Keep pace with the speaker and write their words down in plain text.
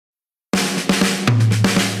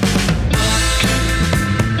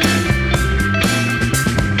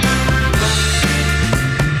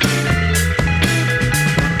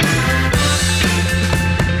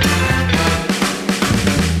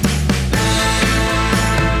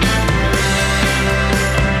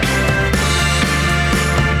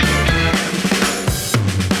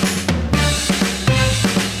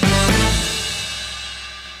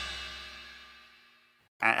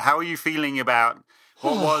are you feeling about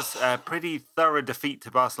what was a pretty thorough defeat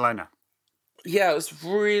to Barcelona? Yeah, it was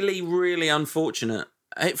really, really unfortunate.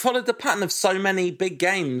 It followed the pattern of so many big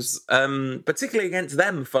games, particularly against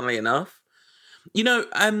them, funnily enough. You know,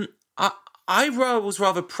 I was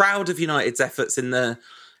rather proud of United's efforts in the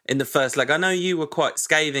first leg. I know you were quite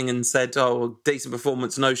scathing and said, "Oh, decent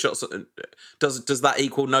performance, no shots. Does that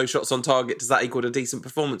equal no shots on target? Does that equal a decent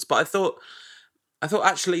performance?" But I thought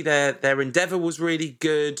actually their endeavour was really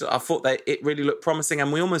good. I thought it really looked promising,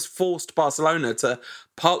 and we almost forced Barcelona to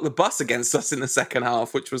park the bus against us in the second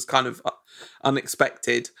half, which was kind of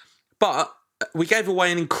unexpected. But we gave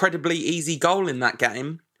away an incredibly easy goal in that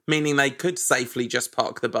game, meaning they could safely just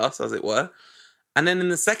park the bus, as it were. And then in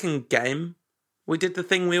the second game, we did the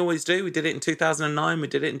thing we always do. We did it in 2009. We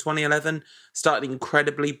did it in 2011. Started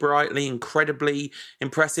incredibly brightly, incredibly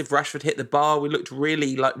impressive. Rashford hit the bar. We looked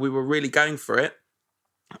really like we were really going for it.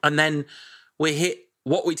 And then we hit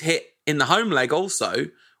what we'd hit in the home leg also,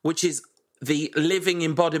 which is the living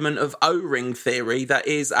embodiment of O-ring theory that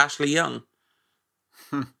is Ashley Young.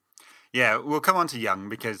 Yeah, we'll come on to Young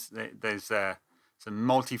because there's some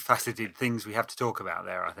multifaceted things we have to talk about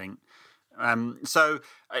there, I think. So,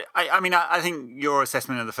 I think your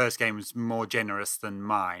assessment of the first game was more generous than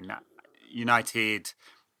mine. United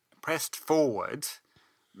pressed forward,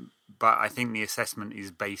 but I think the assessment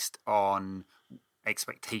is based on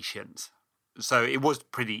expectations. So it was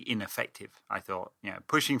pretty ineffective, I thought.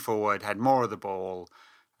 Pushing forward, had more of the ball.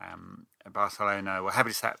 Barcelona were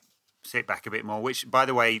happy to sit back a bit more, which, by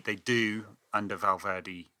the way, they do under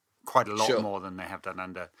Valverde quite a lot more than they have done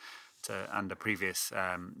under previous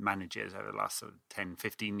managers over the last sort of 10,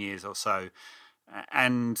 15 years or so.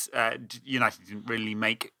 And United didn't really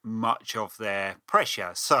make much of their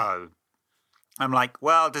pressure. So I'm like,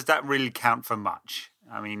 well, does that really count for much?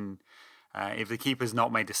 I mean, if the keeper's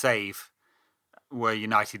not made a save, were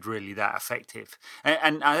United really that effective?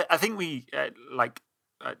 And I think we,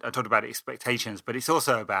 I talked about expectations, but it's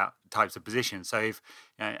also about types of positions. So if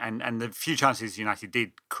and the few chances United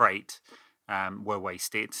did create were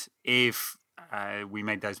wasted. If we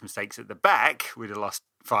made those mistakes at the back, we'd have lost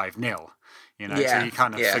 5-0. So you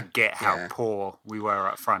kind of forget how poor we were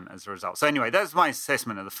up front as a result. So anyway, that's my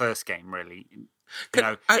assessment of the first game. Really,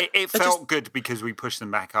 it felt good because we pushed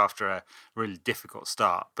them back after a really difficult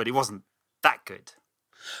start, but it wasn't that good.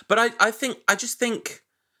 But I just think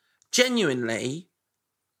genuinely,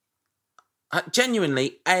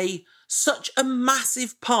 such a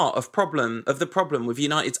massive part of the problem with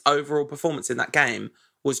United's overall performance in that game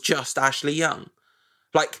was just Ashley Young.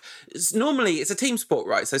 Like, normally it's a team sport,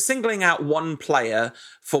 right? So singling out one player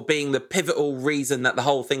for being the pivotal reason that the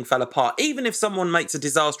whole thing fell apart, even if someone makes a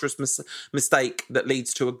disastrous mistake that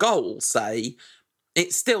leads to a goal, say,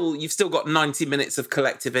 you've still got 90 minutes of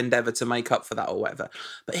collective endeavour to make up for that or whatever.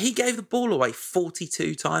 But he gave the ball away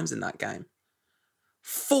 42 times in that game.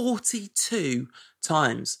 42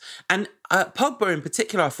 times. And Pogba in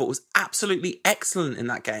particular, I thought, was absolutely excellent in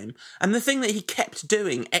that game. And the thing that he kept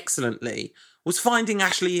doing excellently was finding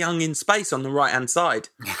Ashley Young in space on the right-hand side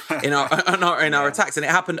in our attacks. And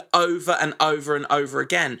it happened over and over and over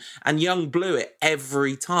again. And Young blew it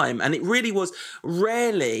every time. And it really was,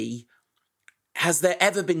 rarely has there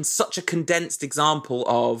ever been such a condensed example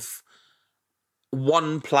of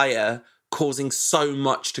one player causing so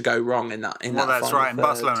much to go wrong in that. Well, that's right. And third.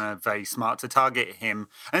 Barcelona are very smart to target him,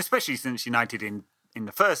 and especially since United in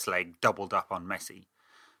the first leg doubled up on Messi.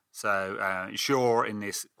 So Shaw in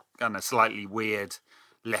this kind of slightly weird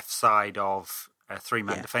left side of a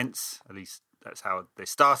three-man defence. At least that's how they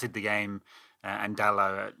started the game. And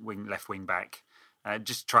Dalot at left wing back,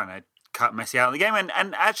 just trying to cut Messi out of the game, and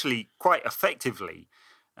actually quite effectively.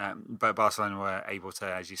 But Barcelona were able to,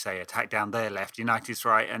 as you say, attack down their left, United's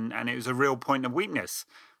right, and it was a real point of weakness.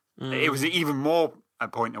 It was even more a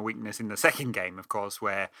point of weakness in the second game, of course,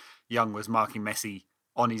 where Young was marking Messi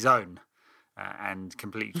on his own and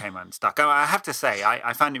completely came unstuck. I have to say,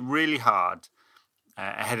 I found it really hard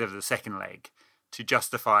ahead of the second leg to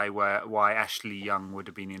justify why Ashley Young would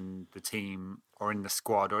have been in the team or in the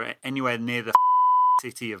squad or anywhere near the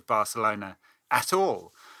city of Barcelona at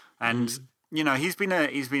all. And he's been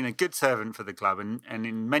a good servant for the club, and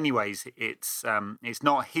in many ways it's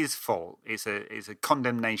not his fault. It's a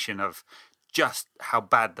condemnation of just how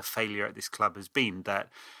bad the failure at this club has been, that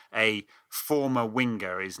a former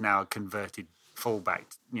winger is now a converted fullback,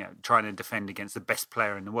 trying to defend against the best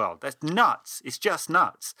player in the world. That's nuts. It's just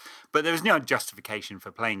nuts. But there was no justification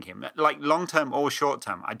for playing him, like long term or short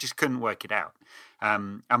term. I just couldn't work it out.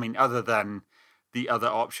 Other than the other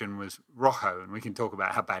option was Rojo, and we can talk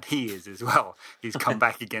about how bad he is as well. He's come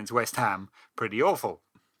back against West Ham pretty awful.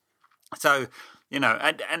 So, he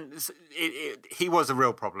was a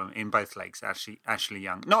real problem in both legs, Ashley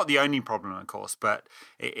Young. Not the only problem, of course, but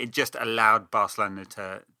it just allowed Barcelona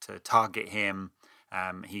to target him.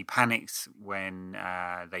 He panics when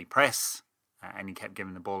they press, and he kept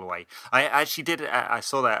giving the ball away. I actually did. I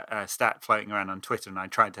saw that stat floating around on Twitter, and I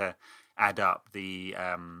tried to add up the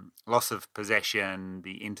loss of possession,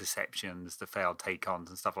 the interceptions, the failed take-ons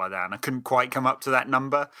and stuff like that, and I couldn't quite come up to that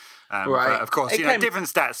number. Right. But of course, different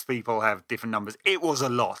stats people have different numbers. It was a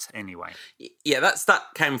lot anyway. Yeah, that stat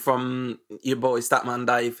came from your boy Statman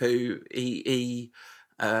Dave, who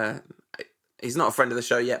he's not a friend of the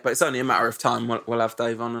show yet, but it's only a matter of time. We'll have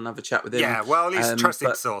Dave on and have a chat with him. Yeah, well, he's a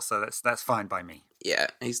trusted source, so that's fine by me. Yeah,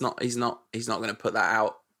 he's not going to put that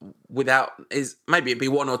out without maybe it'd be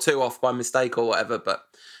one or two off by mistake or whatever, but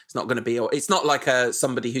it's not going to be. It's not like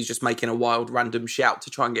somebody who's just making a wild random shout to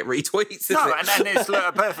try and get retweets. No, and it's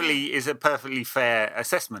a perfectly fair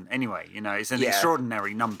assessment anyway. It's an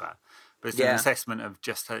extraordinary number, but it's an assessment of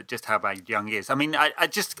just how bad Young is. I mean, I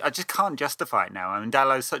just can't justify it now. I mean,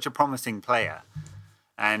 Dalot's such a promising player,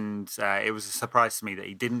 and it was a surprise to me that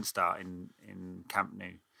he didn't start in Camp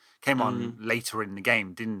Nou. Came on later in the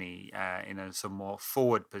game, didn't he? In a some more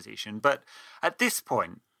forward position. But at this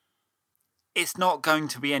point, it's not going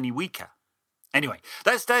to be any weaker. Anyway,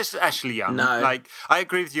 that's Ashley Young. No. I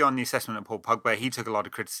agree with you on the assessment of Paul Pogba. He took a lot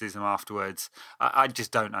of criticism afterwards. I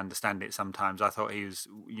just don't understand it sometimes. I thought he was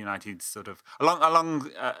United's sort of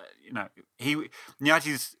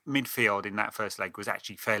United's midfield in that first leg was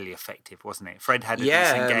actually fairly effective, wasn't it? Fred had a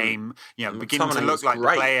decent game. Beginning to look like the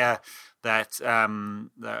player that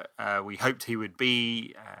we hoped he would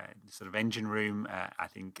be. Sort of engine room. I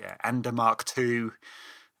think Andermark II.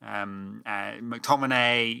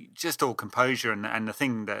 McTominay, just all composure, and the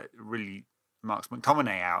thing that really marks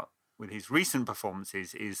McTominay out with his recent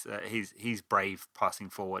performances is that he's brave passing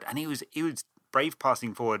forward, and he was brave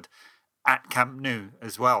passing forward at Camp Nou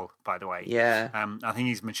as well. By the way, I think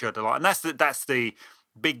he's matured a lot, and that's the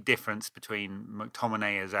big difference between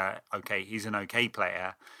McTominay as he's an okay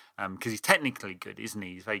player because he's technically good, isn't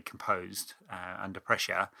he? He's very composed under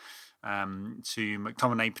pressure. To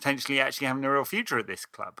McTominay potentially actually having a real future at this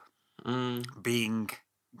club, being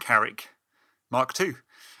Carrick Mark II.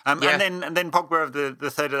 And then Pogba of the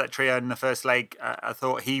third of that trio in the first leg, I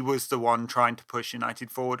thought he was the one trying to push United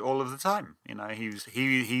forward all of the time.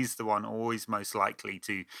 He's the one always most likely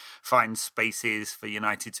to find spaces for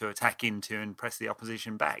United to attack into and press the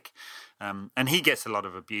opposition back. And he gets a lot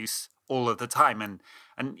of abuse all of the time. And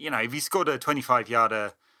if he scored a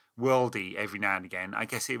 25-yarder worldie every now and again, I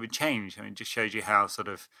guess it would change. I mean, it just shows you how sort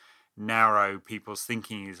of narrow people's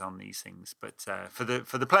thinking is on these things. But for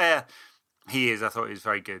the player, I thought he was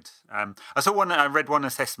very good. I read one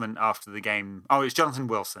assessment after the game. Oh, it was Jonathan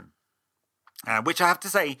Wilson, which I have to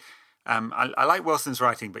say, I like Wilson's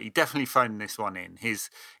writing, but he definitely phoned this one in.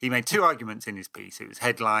 He made two arguments in his piece. It was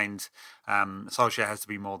headlined, Solskjaer has to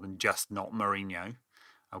be more than just not Mourinho.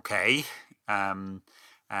 Okay.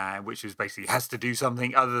 Which was basically has to do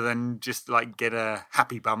something other than just get a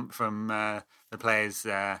happy bump from the players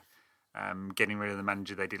getting rid of the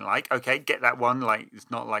manager they didn't like. Okay, get that one. It's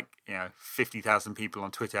not 50,000 people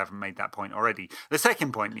on Twitter haven't made that point already. The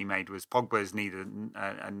second point he made was Pogba is neither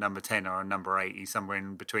a number 10 or a number 8. He's somewhere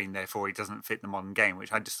in between. Therefore, he doesn't fit the modern game,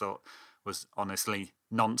 which I just thought was honestly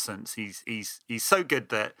nonsense. He's so good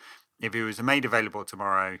that if he was made available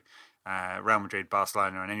tomorrow, Real Madrid,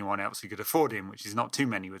 Barcelona, and anyone else who could afford him, which is not too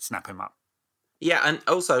many, would snap him up. Yeah, and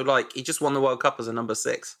also he just won the World Cup as a number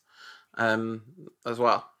 6, as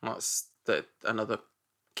well. That's another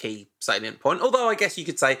key salient point. Although I guess you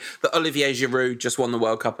could say that Olivier Giroud just won the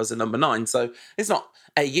World Cup as a number 9, so it's not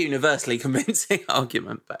a universally convincing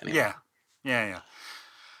argument. But anyway, yeah.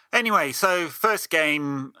 Anyway, so first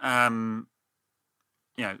game,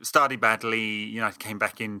 started badly. United came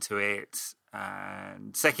back into it.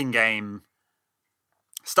 And second game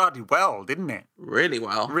started well, didn't it? Really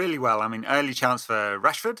well. Really well. I mean, early chance for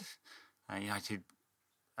Rashford. United.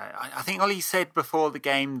 I think Ollie said before the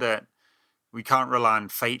game that we can't rely on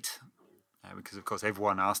fate because, of course,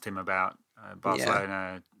 everyone asked him about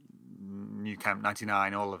Barcelona, New Camp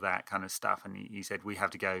 99, all of that kind of stuff. And he said, we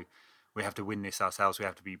have to win this ourselves. We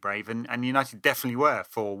have to be brave. And United definitely were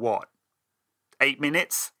for 8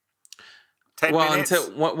 minutes? 10 minutes?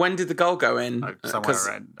 When did the goal go in? Somewhere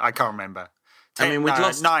around. I can't remember. We'd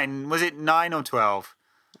lost 9. Was it 9 or 12?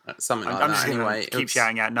 Something like I'm that. Just anyway, keep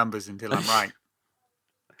shouting out numbers until I'm right.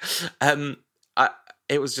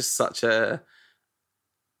 It was just such a...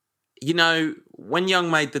 when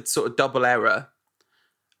Young made the sort of double error,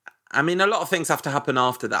 I mean, a lot of things have to happen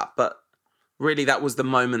after that, but really that was the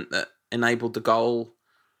moment that enabled the goal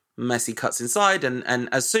Messi cuts inside, and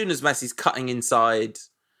as soon as Messi's cutting inside,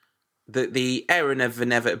 the air of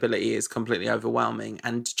inevitability is completely overwhelming.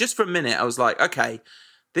 And just for a minute, I was like, okay,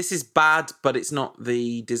 this is bad, but it's not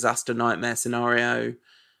the disaster nightmare scenario.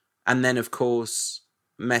 And then, of course,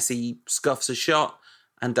 Messi scuffs a shot,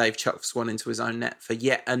 and Dave chucks one into his own net for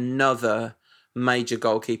yet another major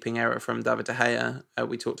goalkeeping error from David De Gea.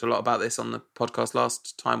 We talked a lot about this on the podcast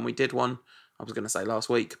last time we did one. I was going to say last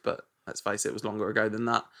week, but let's face it was longer ago than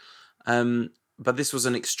that. But this was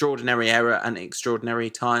an extraordinary error and extraordinary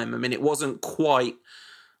time. I mean, it wasn't quite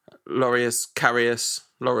Loris Karius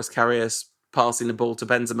passing the ball to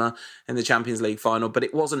Benzema in the Champions League final, but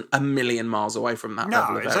it wasn't a million miles away from that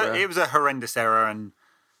level of error. It was a horrendous error,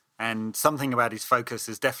 and something about his focus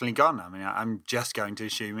has definitely gone. I mean, I'm just going to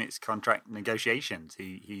assume it's contract negotiations.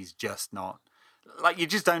 He's just not... Like, you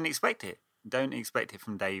just don't expect it. Don't expect it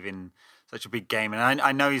from Dave in such a big game. And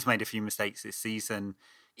I know he's made a few mistakes this season.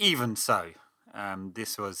 Even so,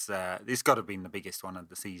 this got to have been the biggest one of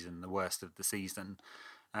the season, the worst of the season.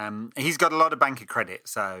 He's got a lot of banker credit,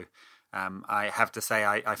 so... I have to say,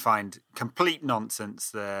 I find complete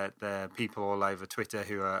nonsense the people all over Twitter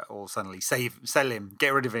who are all suddenly sell him,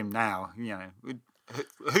 get rid of him now. You know, who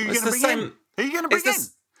are you going to bring in? Who are you going to bring in?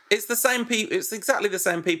 It's the same people. It's exactly the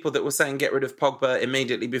same people that were saying get rid of Pogba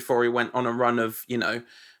immediately before he went on a run of, you know,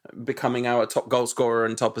 becoming our top goal scorer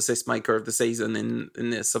and top assist maker of the season in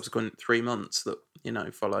the subsequent 3 months that, you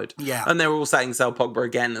know, followed. Yeah. And they're all saying sell Pogba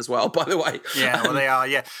again as well, by the way. Yeah, well, they are,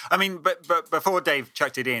 yeah. I mean, but before Dave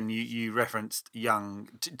chucked it in, you referenced Young.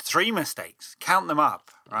 3 mistakes. Count them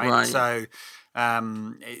up, right? So, I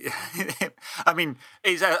mean,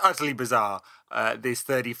 it's utterly bizarre. This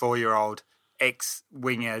 34-year-old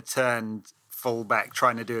ex-winger turned fullback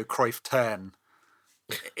trying to do a Cruyff turn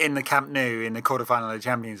in the Camp Nou in the quarterfinal of the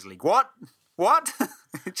Champions League. What?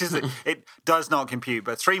 It does not compute.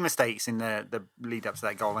 But 3 mistakes in the lead up to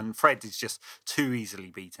that goal, and Fred is just too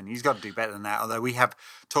easily beaten. He's got to do better than that. Although we have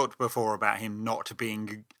talked before about him not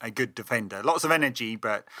being a good defender. Lots of energy,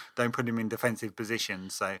 but don't put him in defensive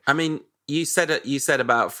positions. So I mean, you said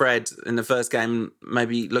about Fred in the first game,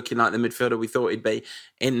 maybe looking like the midfielder we thought he'd be.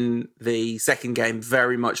 In the second game,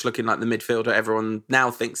 very much looking like the midfielder everyone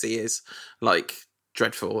now thinks he is. Like,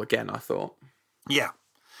 dreadful again, I thought. Yeah.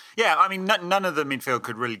 Yeah, I mean, none of the midfield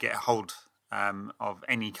could really get a hold of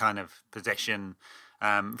any kind of possession.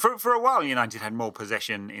 For a while, United had more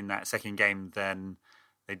possession in that second game than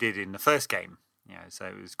they did in the first game. Yeah, so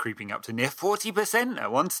it was creeping up to near 40%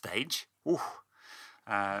 at one stage.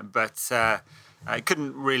 But I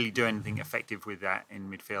couldn't really do anything effective with that in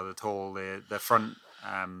midfield at all. The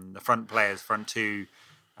front players, front 2,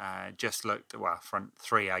 just looked, well, front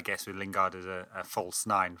 3, I guess, with Lingard as a false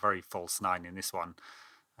 9, very false 9 in this one.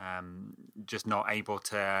 Just not able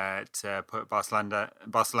to put Barcelona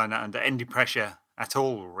under any pressure at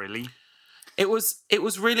all, really. It was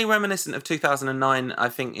really reminiscent of 2009, I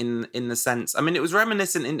think, in the sense. I mean, it was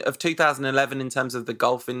reminiscent of 2011 in terms of the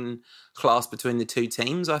golfing class between the two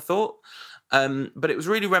teams, I thought. But it was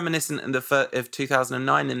really reminiscent of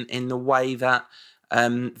 2009 in the way that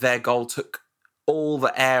their goal took all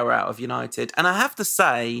the air out of United. And I have to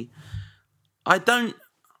say, I don't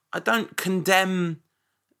condemn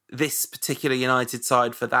this particular United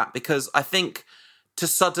side for that, because I think to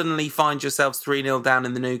suddenly find yourselves 3-0 down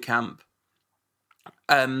in the Nou Camp,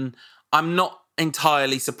 I'm not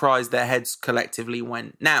entirely surprised their heads collectively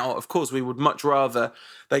went. Now, of course, we would much rather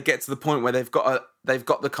they get to the point where they've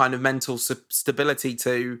got the kind of mental stability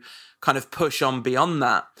to kind of push on beyond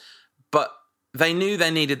that. But they knew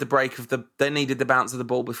they needed the bounce of the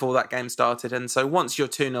ball before that game started, and so once you're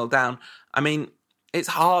 2-0 down, I mean, it's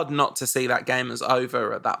hard not to see that game as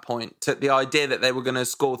over at that point. The idea that they were going to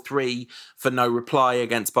score 3 for no reply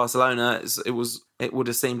against Barcelona, it would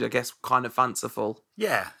have seemed, I guess, kind of fanciful.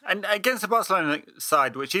 Yeah, and against the Barcelona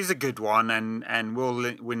side, which is a good one and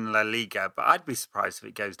will win La Liga, but I'd be surprised if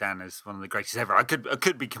it goes down as one of the greatest ever. I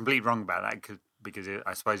could be completely wrong about that, because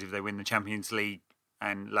I suppose if they win the Champions League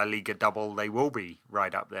and La Liga double, they will be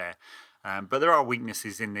right up there. But there are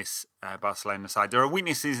weaknesses in this Barcelona side. There are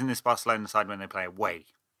weaknesses in this Barcelona side when they play away.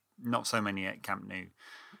 Not so many at Camp Nou.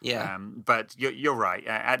 Yeah. But you're right.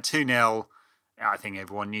 At 2-0, I think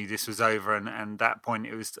everyone knew this was over. And at that point,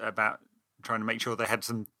 it was about trying to make sure they had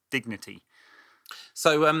some dignity.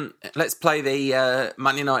 So let's play the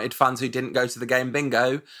Man United fans who didn't go to the game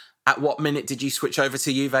bingo. At what minute did you switch over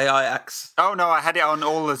to Juve Ajax? Oh no, I had it on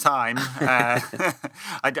all the time.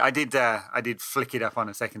 I did flick it up on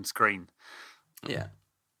a second screen. Yeah.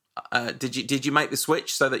 Did you make the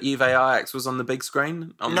switch so that Juve Ajax was on the big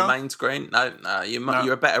screen, on the main screen? No,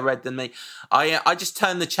 you're a better red than me. I just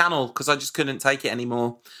turned the channel because I just couldn't take it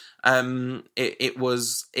anymore. It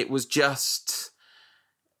was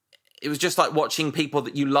just like watching people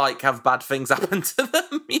that you like have bad things happen to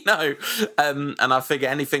them, and I figure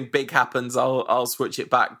anything big happens, I'll switch it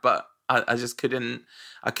back. But I just couldn't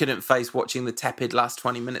face watching the tepid last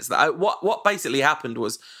 20 minutes. What basically happened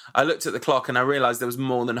was I looked at the clock and I realised there was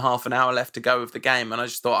more than half an hour left to go of the game, and I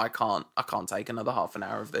just thought I can't take another half an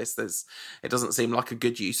hour of this. It doesn't seem like a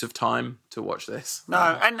good use of time to watch this.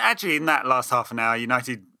 No, and actually in that last half an hour,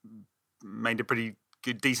 United made a pretty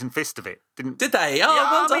good, decent fist of it. Did they? Oh,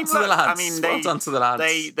 yeah, well done to the lads. Well done to the lads.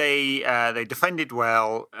 They defended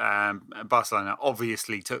well. Barcelona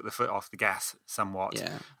obviously took the foot off the gas somewhat.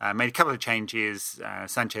 Yeah. Made a couple of changes.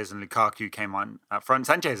 Sanchez and Lukaku came on up front.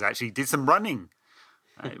 Sanchez actually did some running,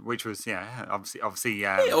 which was obviously.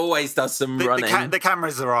 He always does some running. The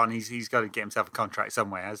cameras are on. He's got to get himself a contract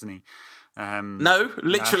somewhere, hasn't he? No,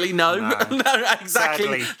 literally no. No,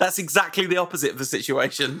 exactly. Sadly. That's exactly the opposite of the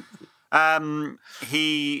situation.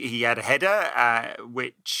 He had a header,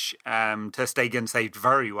 which Ter Stegen saved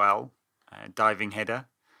very well, diving header.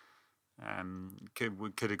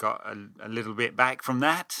 Could have got a little bit back from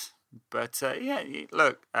that, but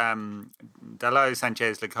look, Dalot,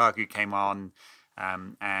 Sanchez, Lukaku came on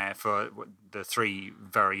for the three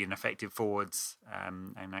very ineffective forwards,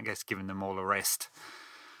 and I guess giving them all a rest.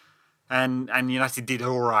 And United did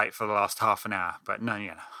all right for the last half an hour, but no,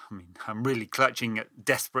 I'm really clutching at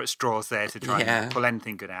desperate straws there to try and pull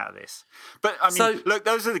anything good out of this. But look,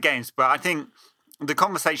 those are the games. But I think the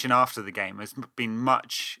conversation after the game has been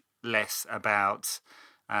much less about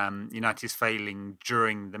United's failing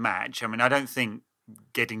during the match. I don't think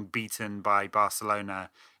getting beaten by Barcelona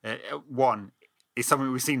is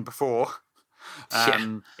something we've seen before.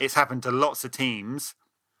 It's happened to lots of teams.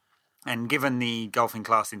 And given the golfing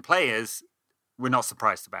class in players, we're not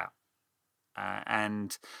surprised about.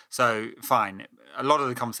 And so, fine. A lot of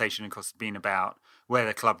the conversation, of course, has been about where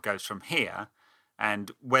the club goes from here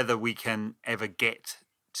and whether we can ever get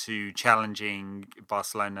to challenging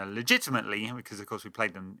Barcelona legitimately, because, of course, we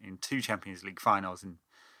played them in 2 Champions League finals in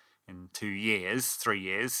 3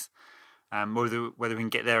 years, whether we can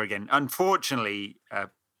get there again. Unfortunately,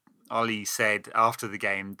 Ollie said after the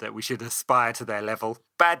game that we should aspire to their level.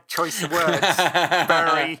 Bad choice of words.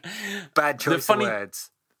 Very bad choice of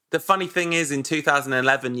words. The funny thing is, in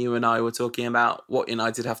 2011, you and I were talking about what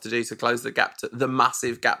United have to do to close the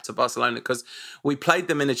massive gap to Barcelona, because we played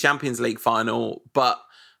them in a Champions League final, but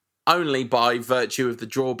only by virtue of the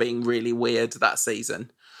draw being really weird that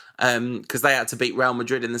season. Because they had to beat Real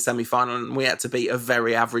Madrid in the semi-final and we had to beat a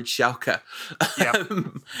very average Schalke. Yep.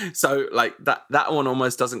 So like that one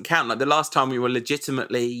almost doesn't count. Like the last time we were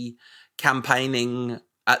legitimately campaigning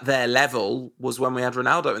at their level was when we had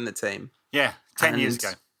Ronaldo in the team. Yeah, 10 years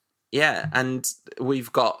ago. Yeah, and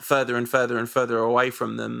we've got further and further and further away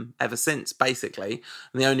from them ever since, basically.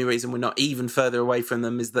 And the only reason we're not even further away from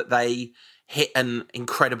them is that they hit an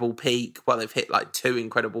incredible peak. Well, they've hit like 2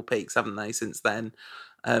 incredible peaks, haven't they, since then?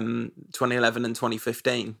 2011 and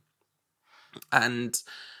 2015. And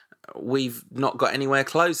we've not got anywhere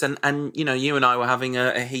close. And you and I were having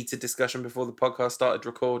a heated discussion before the podcast started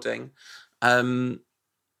recording. And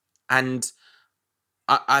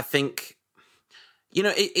I think...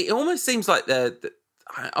 it almost seems like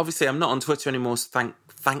obviously I'm not on Twitter anymore, so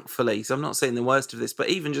thankfully, so I'm not seeing the worst of this, but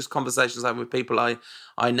even just conversations I have with people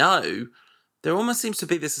I know, there almost seems to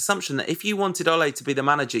be this assumption that if you wanted Ole to be the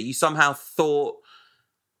manager, you somehow thought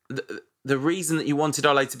the reason that you wanted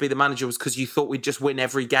Ole to be the manager was because you thought we'd just win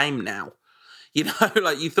every game now.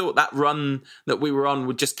 Like you thought that run that we were on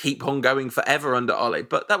would just keep on going forever under Ole,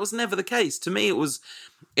 but that was never the case. To me, it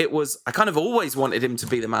was. I kind of always wanted him to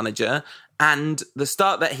be the manager, and the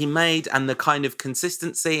start that he made, and the kind of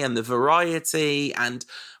consistency and the variety, and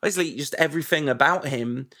basically just everything about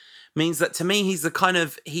him means that to me, he's the kind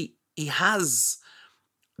of he has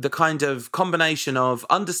the kind of combination of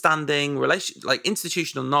understanding,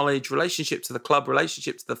 institutional knowledge, relationship to the club,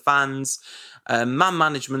 relationship to the fans, man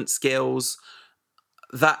management skills,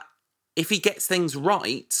 that if he gets things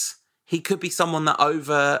right, he could be someone that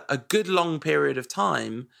over a good long period of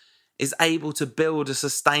time is able to build a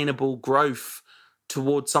sustainable growth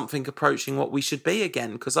towards something approaching what we should be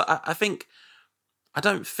again. Because I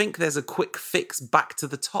don't think there's a quick fix back to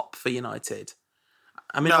the top for United.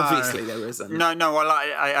 No, obviously there isn't. No. Well,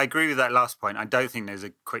 I agree with that last point. I don't think there's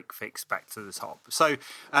a quick fix back to the top. So,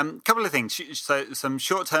 a couple of things. So, some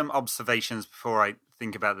short-term observations before I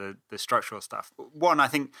think about the structural stuff. One, I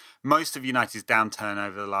think most of United's downturn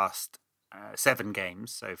over the last 7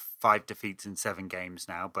 games, so 5 defeats in 7 games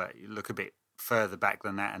now. But you look a bit further back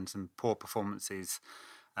than that, and some poor performances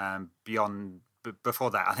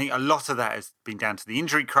before that. I think a lot of that has been down to the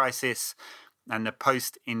injury crisis and the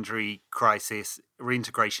post-injury crisis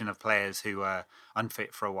reintegration of players who were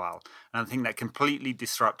unfit for a while. And I think that completely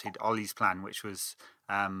disrupted Ollie's plan, which was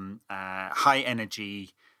high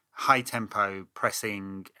energy, high tempo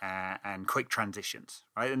pressing and quick transitions.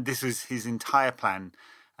 Right, and this was his entire plan.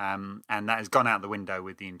 And that has gone out the window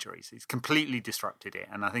with the injuries. It's completely disrupted it.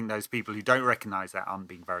 And I think those people who don't recognise that aren't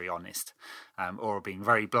being very honest or are being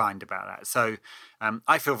very blind about that. So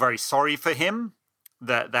I feel very sorry for him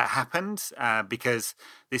that happened because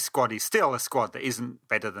this squad is still a squad that isn't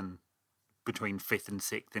better than between 5th and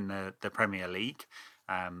 6th in the Premier League.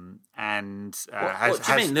 What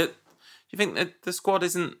do you mean? Do you think that the squad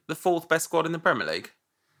isn't the 4th best squad in the Premier League?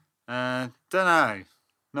 Don't know.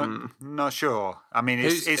 Not sure. I mean,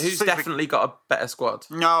 who's definitely got a better squad?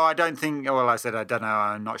 No, I don't think. Well, I said I don't know.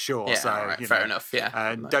 I'm not sure. Yeah, so right, fair enough.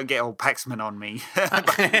 Yeah, don't get all Paxman on me.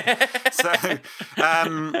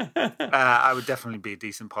 I would definitely be a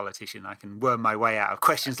decent politician. I can worm my way out of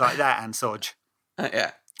questions like that and Sodge.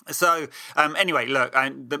 Yeah. So anyway, look.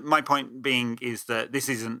 My point being is that it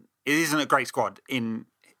isn't a great squad in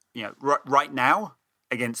right now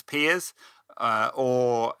against peers.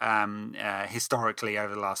 Or historically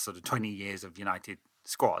over the last sort of 20 years of United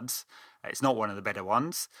squads. It's not one of the better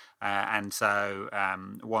ones. And so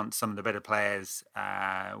once some of the better players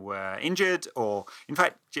were injured or, in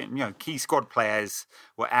fact, key squad players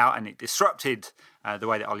were out and it disrupted the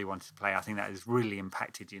way that Ollie wanted to play, I think that has really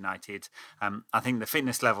impacted United. I think the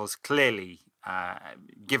fitness levels clearly,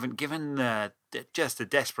 given just the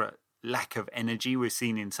desperate lack of energy we've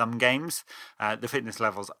seen in some games, the fitness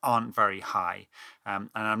levels aren't very high, and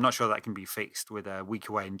I'm not sure that can be fixed with a week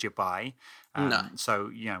away in Dubai. No. So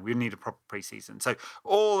we need a proper pre-season. So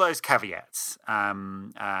all those caveats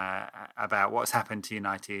about what's happened to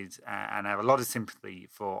United, and I have a lot of sympathy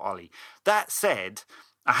for Ollie. That said,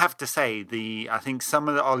 I have to say, I think some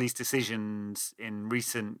of Ollie's decisions in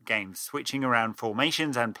recent games, switching around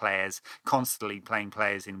formations and players, constantly playing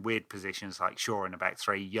players in weird positions like Shaw in the back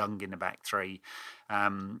 3, Young in the back 3.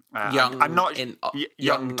 Young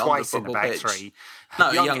twice in the back pitch. 3.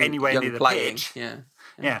 No, Young anywhere near the playing. pitch.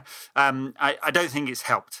 Yeah. I don't think it's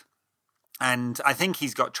helped. And I think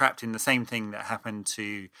he's got trapped in the same thing that happened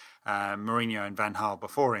to Mourinho and Van Gaal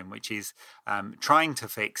before him, which is trying to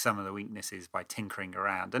fix some of the weaknesses by tinkering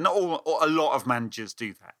around. And a lot of managers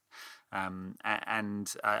do that.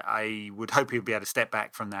 And I would hope he'll be able to step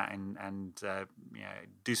back from that and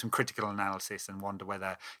do some critical analysis and wonder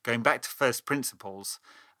whether going back to first principles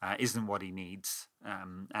isn't what he needs,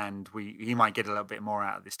 and he might get a little bit more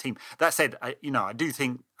out of this team. That said, I do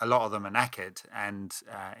think a lot of them are knackered, and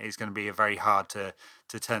it's going to be very hard to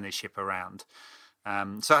turn this ship around.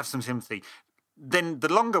 So I have some sympathy. Then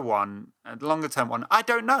the longer term one, I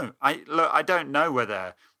don't know. I don't know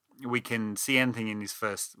whether we can see anything in his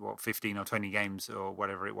first 15 or 20 games or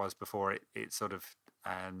whatever it was before it sort of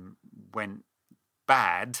went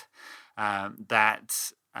bad.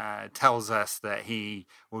 That tells us that he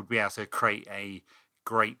would be able to create a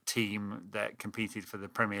great team that competed for the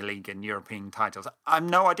Premier League and European titles. I've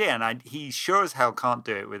no idea, and he sure as hell can't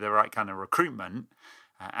do it with the right kind of recruitment.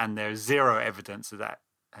 And there's zero evidence of that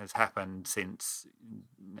has happened since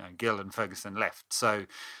Gill and Ferguson left. So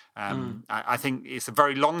I think it's a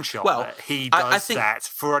very long shot that he does that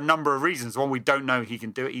for a number of reasons. One, we don't know he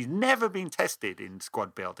can do it. He's never been tested in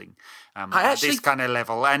squad building at this kind of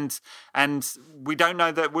level. And we don't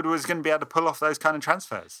know that Woodward's going to be able to pull off those kind of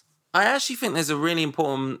transfers. I actually think there's a really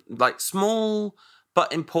important, small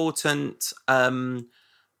but important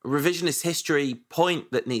revisionist history point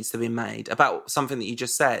that needs to be made about something that you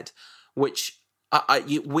just said, which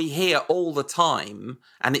we hear all the time,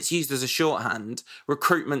 and it's used as a shorthand,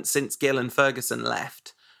 recruitment since Gill and Ferguson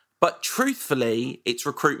left. But truthfully, it's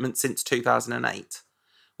recruitment since 2008,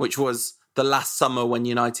 which was the last summer when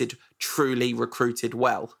United truly recruited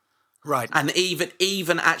well. Right. And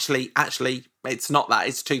even actually, it's not that.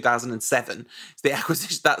 It's 2007. It's the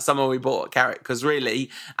acquisition that summer we bought Carrick, because really,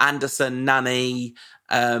 Anderson, Nani,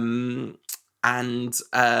 and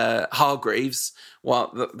Hargreaves,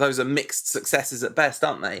 those are mixed successes at best,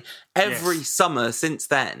 aren't they? Every summer since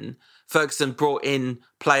then, Ferguson brought in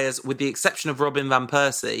players, with the exception of Robin van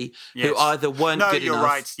Persie, who either weren't good enough. No, you're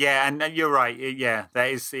right. Yeah, and you're right. Yeah,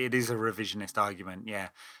 it is a revisionist argument. Yeah,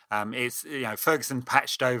 it's Ferguson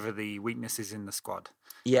patched over the weaknesses in the squad.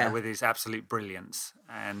 Yeah, with his absolute brilliance,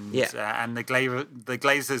 and the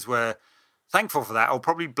Glazers were thankful for that, or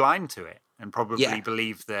probably blind to it, and probably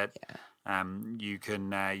believed that you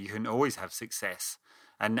can always have success.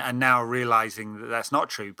 And now realizing that that's not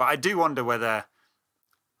true. But I do wonder whether,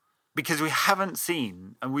 because we haven't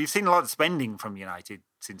seen, and we've seen a lot of spending from United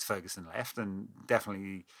since Ferguson left, and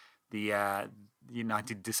definitely the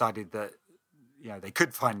United decided that they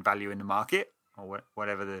could find value in the market, or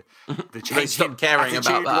whatever the change stopped caring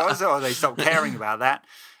attitude about that. was, or they stopped caring about that,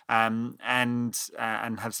 and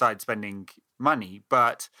have started spending money.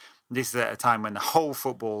 But this is at a time when the whole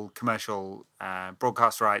football commercial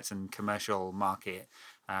broadcast rights and commercial market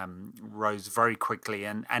rose very quickly,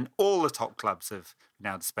 and all the top clubs have been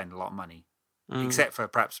able to spend a lot of money, except for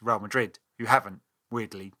perhaps Real Madrid, who haven't,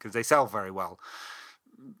 weirdly, because they sell very well.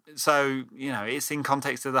 So, it's in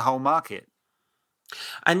context of the whole market.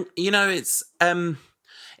 And, it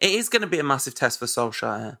is going to be a massive test for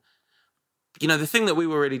Solskjaer. The thing that we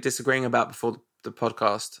were really disagreeing about before the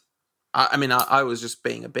podcast, I was just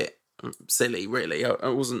being a bit silly, really. I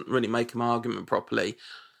wasn't really making my argument properly.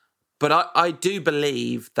 But I do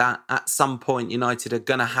believe that at some point United are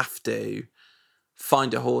going to have to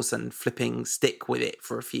find a horse and flipping stick with it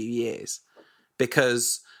for a few years,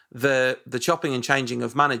 because the chopping and changing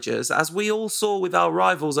of managers, as we all saw with our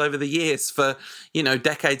rivals over the years for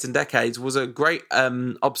decades and decades, was a great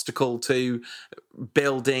obstacle to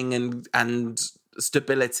building and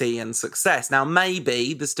stability and success. Now,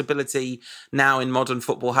 maybe the stability now in modern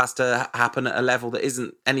football has to happen at a level that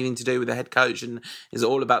isn't anything to do with the head coach and is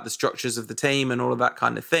all about the structures of the team and all of that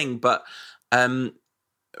kind of thing. But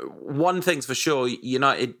one thing's for sure,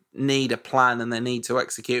 United need a plan, and they need to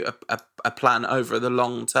execute a plan over the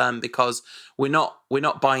long term, because we're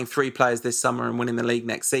not buying 3 players this summer and winning the league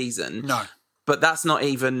next season. No. But it's not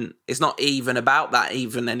even about that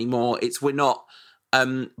even anymore. We're not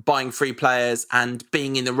buying 3 players and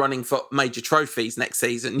being in the running for major trophies next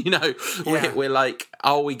season. We're like,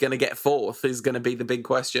 are we going to get 4th is going to be the big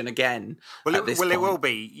question again. It will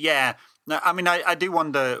be. Yeah. No, I do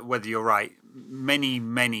wonder whether you're right.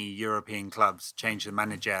 Many European clubs change the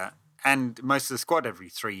manager and most of the squad every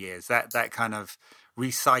 3 years. That kind of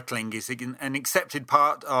recycling is an accepted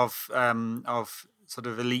part of sort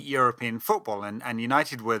of elite European football, and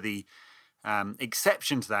United were the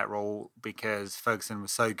exception to that rule, because Ferguson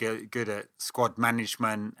was so good at squad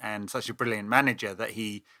management and such a brilliant manager that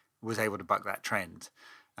he was able to buck that trend.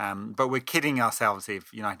 But we're kidding ourselves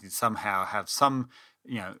if United somehow have some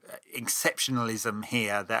exceptionalism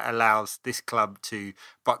here that allows this club to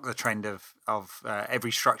buck the trend of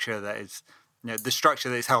every structure that is the structure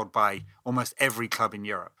that is held by almost every club in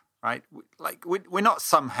Europe, right? Like we're not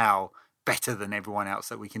somehow better than everyone else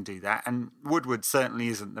that we can do that, and Woodward certainly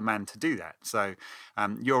isn't the man to do that. So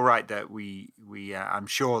you're right that we I'm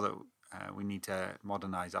sure that we need to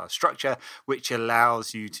modernise our structure, which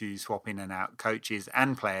allows you to swap in and out coaches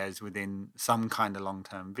and players within some kind of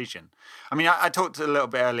long-term vision. I talked a little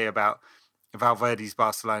bit earlier about Valverde's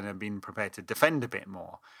Barcelona being prepared to defend a bit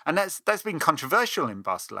more, and that's been controversial in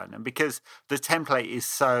Barcelona because the template is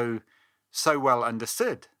so well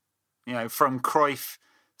understood. From Cruyff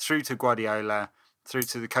through to Guardiola, through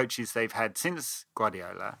to the coaches they've had since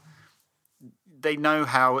Guardiola, they know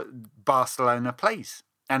how Barcelona plays.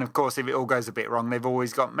 And of course, if it all goes a bit wrong, they've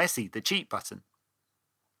always got Messi, the cheat button.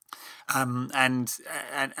 And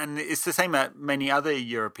it's the same at many other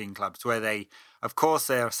European clubs where there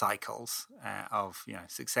are cycles of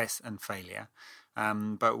success and failure,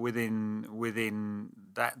 but within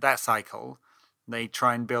that cycle, they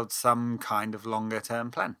try and build some kind of longer term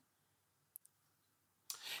plan.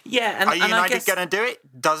 Yeah, and are United going to do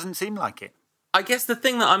it? Doesn't seem like it. I guess the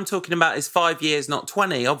thing that I'm talking about is 5 years, not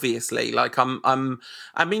 20, obviously. Like,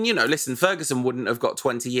 listen, Ferguson wouldn't have got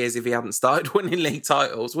 20 years if he hadn't started winning league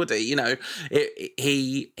titles, would he?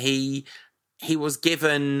 He was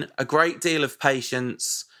given a great deal of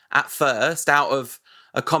patience at first, out of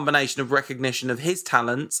a combination of recognition of his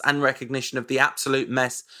talents and recognition of the absolute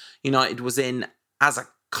mess United was in as a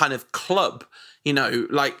kind of club.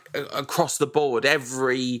 Across the board,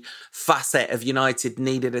 every facet of United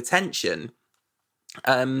needed attention.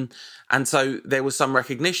 And so there was some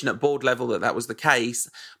recognition at board level that was the case.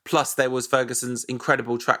 Plus there was Ferguson's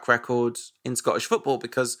incredible track record in Scottish football,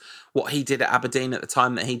 because what he did at Aberdeen at the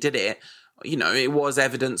time that he did it, it was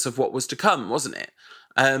evidence of what was to come, wasn't it?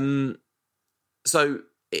 So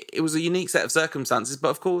it was a unique set of circumstances, but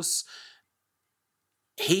of course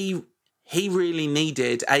he really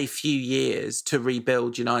needed a few years to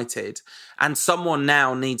rebuild United, and someone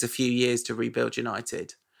now needs a few years to rebuild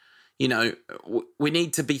United. We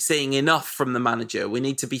need to be seeing enough from the manager. We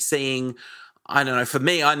need to be seeing, for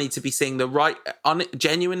me, I need to be seeing the right,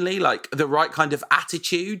 genuinely, like the right kind of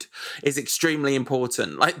attitude is extremely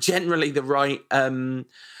important. Like generally the right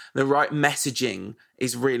the right messaging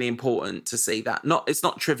is really important to see that. It's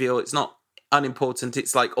not trivial, it's not unimportant,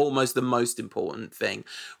 it's like almost the most important thing.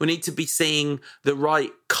 We need to be seeing the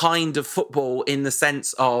right kind of football in the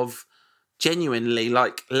sense of genuinely,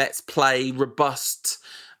 like, let's play robust,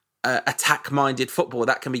 attack-minded football.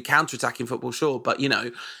 That can be counter-attacking football, sure, but, you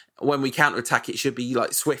know, when we counter-attack, it should be,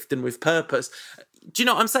 like, swift and with purpose. Do you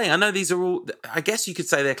know what I'm saying? I know these are all, I guess you could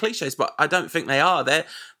say they're cliches, but I don't think they are. They're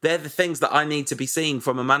the things that I need to be seeing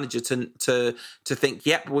from a manager to think,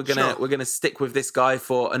 yep, we're gonna stick with this guy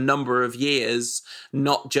for a number of years,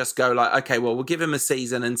 not just go like, okay, well, we'll give him a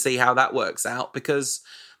season and see how that works out, because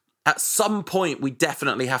at some point we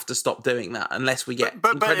definitely have to stop doing that unless we get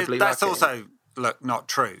incredibly lucky. That's also, look, not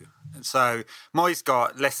true. So Moyes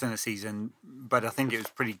got less than a season, but I think it was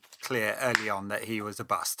pretty clear early on that he was a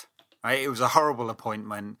bust. Right? It was a horrible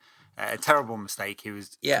appointment, a terrible mistake. He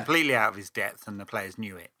was completely out of his depth, and the players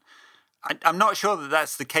knew it. I'm not sure that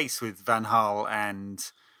that's the case with Van Gaal and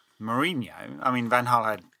Mourinho. I mean, Van Gaal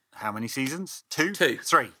had how many seasons? Two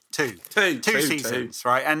seasons,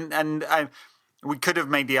 right? And we could have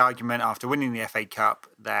made the argument after winning the FA Cup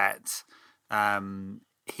that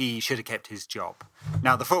he should have kept his job.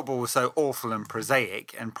 Now, the football was so awful and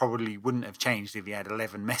prosaic and probably wouldn't have changed if he had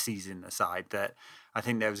 11 Messis in the side, that I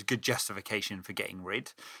think there was a good justification for getting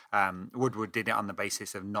rid. Woodward did it on the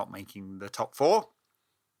basis of not making the top four.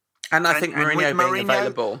 And I think Mourinho being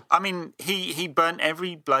available. I mean, he burnt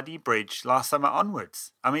every bloody bridge last summer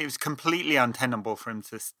onwards. I mean, it was completely untenable for him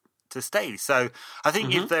to stay. So I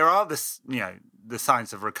think if there are the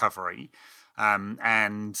signs of recovery,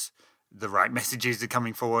 and the right messages are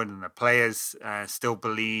coming forward, and the players still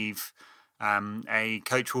believe a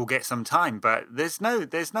coach will get some time, but there's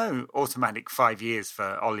no automatic 5 years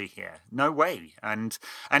for Ollie here. No way. And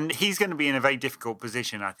he's going to be in a very difficult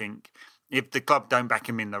position, I think, if the club don't back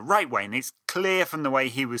him in the right way. And it's clear from the way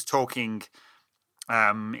he was talking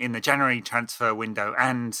in the January transfer window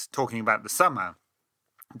and talking about the summer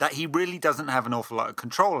that he really doesn't have an awful lot of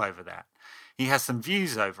control over that. He has some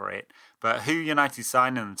views over it, but who United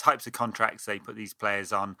sign and the types of contracts they put these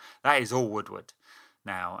players on, that is all Woodward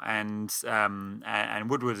now. And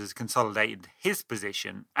Woodward has consolidated his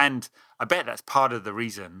position, and I bet that's part of the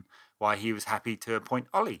reason why he was happy to appoint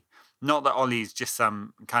Ollie. Not that Ollie is just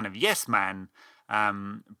some kind of yes man,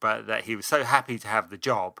 but that he was so happy to have the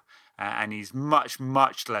job, and he's much,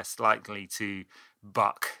 much less likely to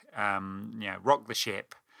rock the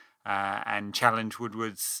ship and challenge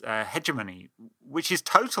Woodward's hegemony, which is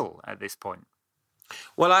total at this point.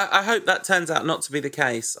 Well, I hope that turns out not to be the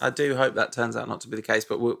case. I do hope that turns out not to be the case,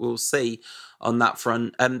 but we'll see on that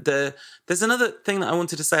front. There's another thing that I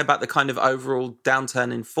wanted to say about the kind of overall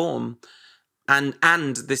downturn in form,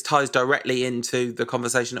 and this ties directly into the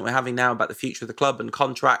conversation that we're having now about the future of the club and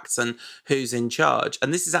contracts and who's in charge.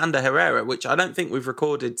 And this is Ander Herrera, which I don't think we've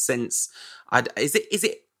recorded since. Is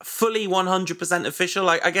it fully 100% official?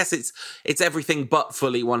 I guess it's everything but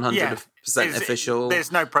fully 100% official.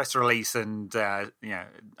 There's no press release and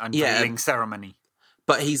unveiling ceremony.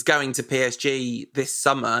 But he's going to PSG this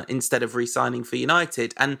summer instead of re-signing for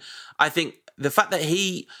United. And I think the fact that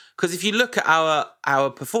because if you look at our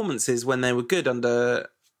performances when they were good under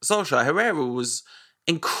Solskjaer, Herrera was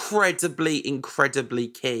incredibly, incredibly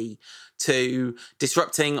key to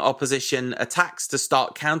disrupting opposition attacks, to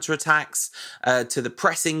start counter-attacks, to the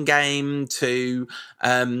pressing game, to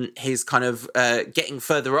his kind of getting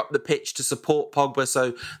further up the pitch to support Pogba,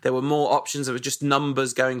 so there were more options. There were just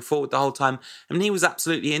numbers going forward the whole time. I mean, he was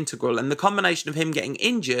absolutely integral. And the combination of him getting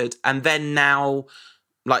injured and then now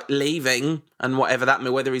like leaving and whatever that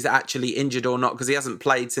means, whether he's actually injured or not, because he hasn't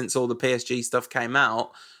played since all the PSG stuff came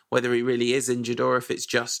out, whether he really is injured or if it's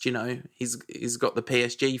just, he's got the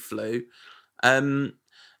PSG flu. I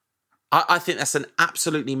think that's an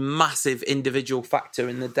absolutely massive individual factor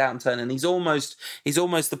in the downturn, and he's almost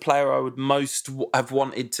the player I would most have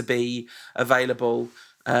wanted to be available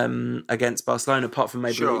against Barcelona, apart from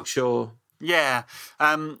maybe Luke Shaw. Yeah,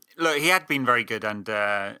 look, he had been very good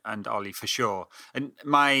under Ollie for sure. And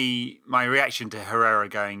my reaction to Herrera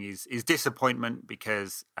going is disappointment,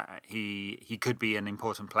 because he could be an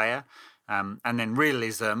important player, and then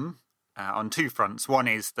realism on two fronts. One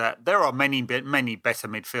is that there are many better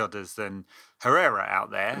midfielders than Herrera out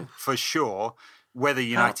there for sure. Whether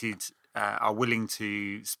United are willing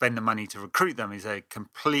to spend the money to recruit them is a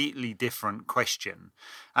completely different question.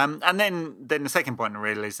 And then the second point of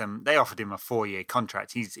realism, they offered him a 4-year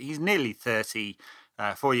contract. He's nearly 30,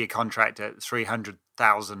 4-year contract at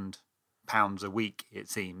 £300,000 a week, it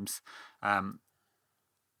seems.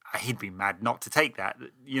 he'd be mad not to take that.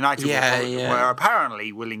 United were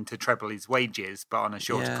apparently willing to treble his wages, but on a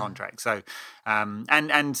shorter contract. So,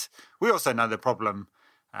 and we also know the problem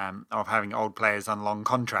of having old players on long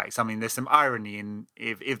contracts. I mean, there's some irony in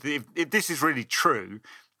if this is really true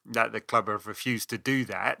that the club have refused to do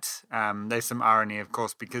that. There's some irony, of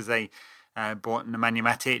course, because they bought Nemanja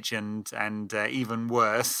Matic and even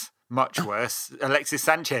worse, much worse, Alexis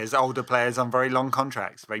Sanchez, older players on very long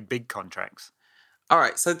contracts, very big contracts. All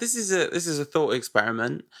right, so this is a thought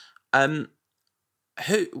experiment. In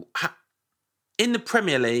the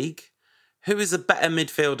Premier League, who is a better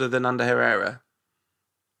midfielder than Ander Herrera?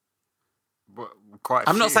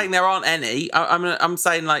 I'm not saying there aren't any. I'm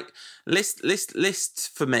saying like list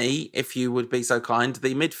for me, if you would be so kind,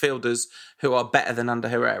 the midfielders who are better than Ander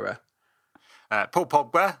Herrera. Paul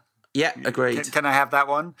Pogba. Yeah, agreed. Can I have that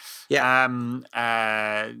one? Yeah.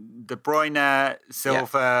 De Bruyne,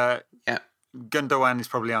 Silva. Yeah. Gundogan is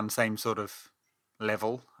probably on the same sort of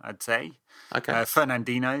level, I'd say. Okay.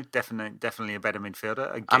 Fernandinho, definitely a better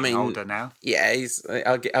midfielder. Getting older now. Yeah,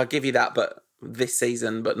 I'll give you that, but this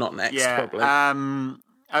season, but not next. Yeah. Probably.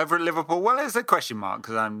 Over at Liverpool, well, there's a question mark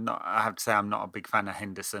because I have to say I'm not a big fan of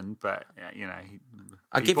Henderson, but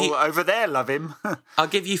people over there love him. I'll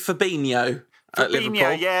give you Fabinho.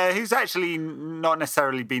 Fabinho, yeah, who's actually not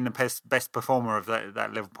necessarily been the best performer of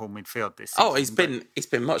that Liverpool midfield this season. Oh, he's been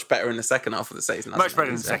much better in the second half of the season. Much better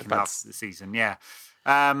in the second half of the season, yeah.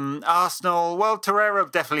 Arsenal, well, Torreira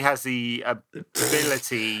definitely has the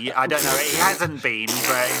ability. I don't know, he hasn't been,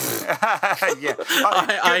 but yeah,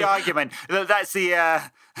 good argument. That's the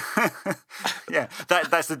yeah,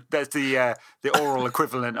 that's the oral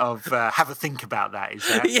equivalent of have a think about that. Is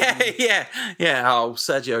that? Yeah. Oh,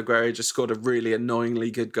 Sergio Aguero just scored a really annoyingly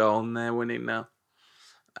good goal, and they're winning now.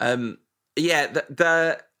 No,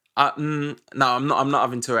 I'm not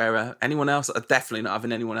having Torreira. Anyone else? I'm definitely not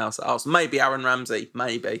having anyone else. Maybe Aaron Ramsey.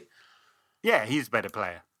 Maybe. Yeah, he's a better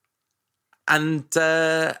player. And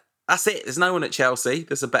that's it. There's no one at Chelsea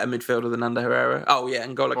that's a better midfielder than Ander Herrera. Oh yeah,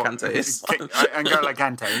 N'Golo Kante is. N'Golo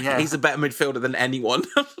Kante, yeah. He's a better midfielder than anyone.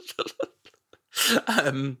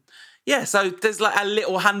 Yeah, so there's like a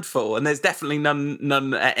little handful, and there's definitely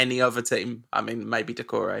none at any other team. I mean, maybe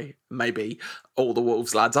Decore, maybe all the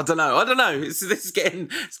Wolves lads. I don't know. This is getting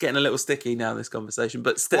a little sticky now, this conversation,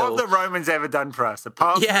 but still. What have the Romans ever done for us?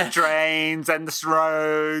 Apart from the drains and the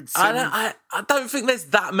roads. I don't think there's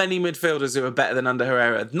that many midfielders who are better than Ander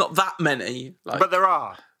Herrera. Not that many. But there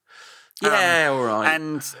are. Yeah, all right.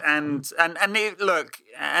 Look,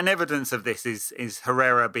 an evidence of this is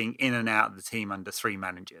Herrera being in and out of the team under three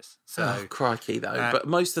managers. So crikey though, but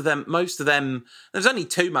most of them. There's only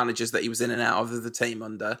two managers that he was in and out of the team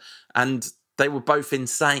under, and they were both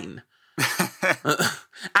insane.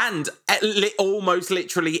 And almost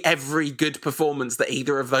literally every good performance that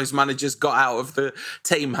either of those managers got out of the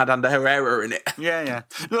team had Ander Herrera in it. Yeah.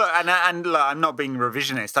 Look, and look, I'm not being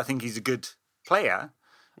revisionist. I think he's a good player.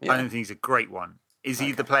 Yeah. I don't think he's a great one. Is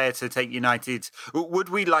he the player to take United? Would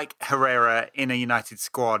we like Herrera in a United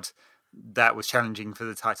squad that was challenging for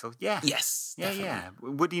the title? Yeah. Yes. Yeah.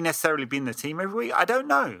 Would he necessarily be in the team every week? I don't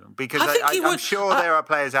know, because I'm sure there are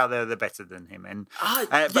players out there that are better than him. And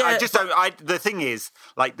but I just don't. The thing is,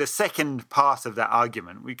 like the second part of that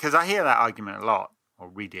argument, because I hear that argument a lot or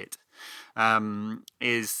read it,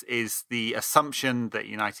 is the assumption that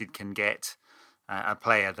United can get a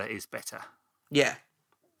player that is better. Yeah.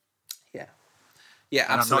 Yeah,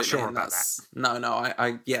 and absolutely. I'm not sure about that. No,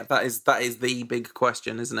 that is the big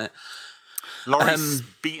question, isn't it? Lloris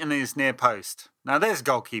beaten his near post. Now there's a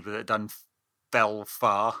goalkeeper that fell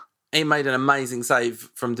far. He made an amazing save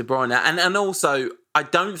from De Bruyne, and also I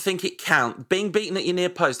don't think it counts. Being beaten at your near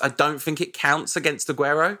post, I don't think it counts against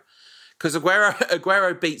Aguero. Because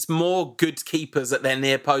Aguero beats more good keepers at their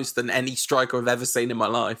near post than any striker I've ever seen in my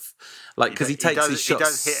life. Like, because he takes his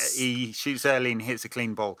shots. He shoots early and hits a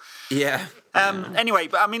clean ball. Yeah. Anyway,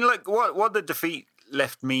 but I mean, look, what the defeat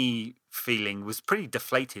left me feeling was pretty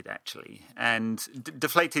deflated, actually. And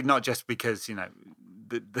deflated not just because,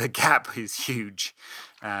 the gap is huge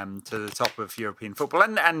to the top of European football.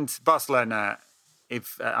 And Barcelona, they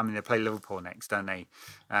play Liverpool next, don't they?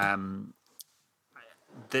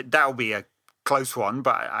 That'll be a close one,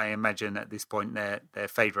 but I imagine at this point they're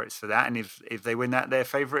favourites for that, and if they win that, they're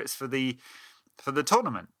favourites for the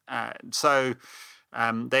tournament. So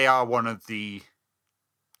they are one of the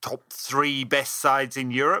top three best sides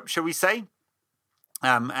in Europe, shall we say?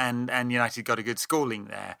 And United got a good schooling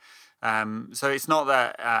there. So it's not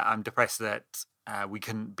that I'm depressed that we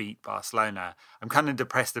couldn't beat Barcelona. I'm kind of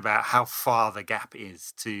depressed about how far the gap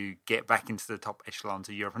is to get back into the top echelons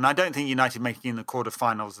of Europe. And I don't think United making the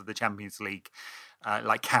quarterfinals of the Champions League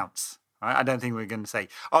counts. Right? I don't think we're going to say,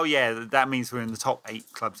 oh yeah, that means we're in the top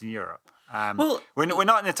 8 clubs in Europe. We're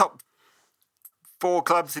not in the top 4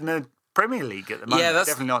 clubs in the Premier League at the moment. Yeah,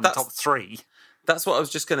 definitely not in the top 3. That's what I was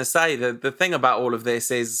just going to say. The thing about all of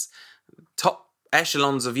this is top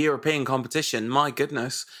echelons of European competition. My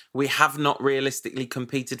goodness, we have not realistically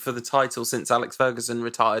competed for the title since Alex Ferguson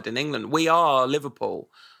retired in England. We are Liverpool.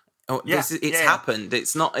 It's happened.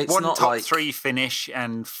 It's not top 3 finish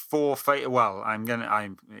and 4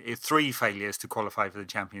 3 failures to qualify for the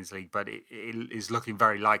Champions League, but it is looking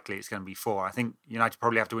very likely it's going to be 4. I think United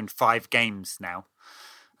probably have to win 5 games now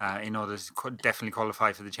in order to definitely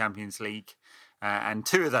qualify for the Champions League, and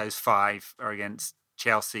 2 of those 5 are against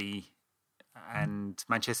Chelsea and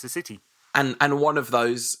Manchester City, and one of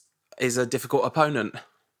those is a difficult opponent.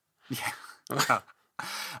 Yeah.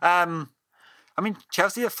 I mean,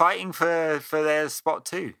 Chelsea are fighting for their spot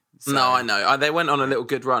too. So. No, I know they went on a little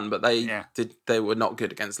good run, but they were not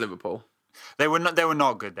good against Liverpool. They were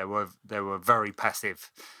not good. They were very passive.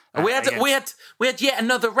 We had yet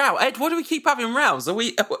another row. Ed, why do we keep having rows? Are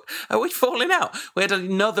we falling out? We had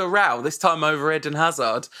another row this time over Eden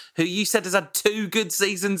Hazard, who you said has had 2 good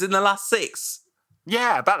seasons in the last 6.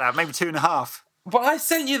 Yeah, about that, maybe 2.5. But I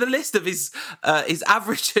sent you the list of his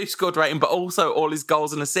average scored rating, but also all his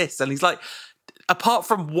goals and assists, and he's like, apart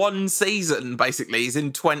from 1 season, basically, he's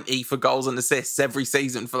in 20 for goals and assists every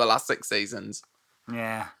season for the last 6 seasons.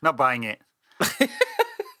 Yeah, not buying it.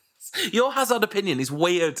 Your Hazard opinion is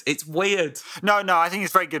weird. It's weird. No, I think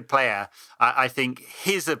he's a very good player. I think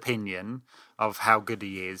his opinion of how good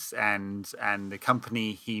he is and the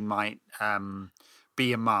company he might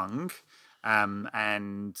be among,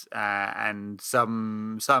 and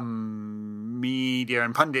some media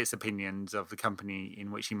and pundits' opinions of the company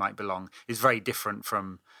in which he might belong is very different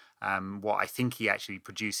from what I think he actually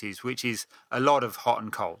produces, which is a lot of hot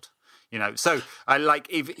and cold. So I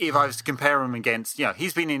if I was to compare him against,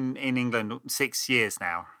 he's been in England 6 years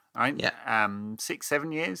now, right? Yeah. 6,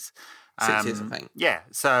 7 years. 6 years, I think. Yeah.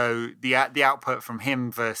 So the output from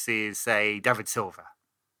him versus, say, David Silva,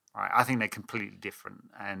 right? I think they're completely different.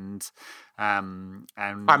 And I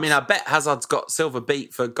mean, I bet Hazard's got Silva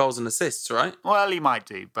beat for goals and assists, right? Well, he might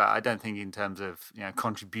do, but I don't think in terms of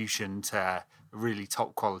contribution to really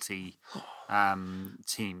top quality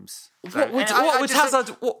teams. What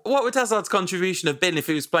would Hazard's contribution have been if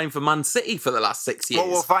he was playing for Man City for the last 6 years?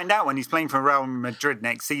 Well, we'll find out when he's playing for Real Madrid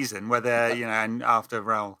next season, whether and after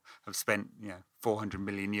Real have spent 400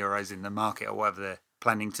 million euros in the market or whatever they're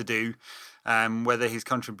planning to do, whether his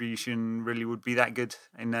contribution really would be that good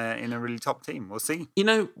in a really top team. We'll see.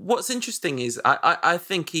 What's interesting is I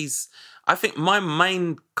think my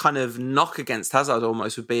main kind of knock against Hazard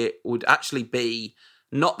almost would actually be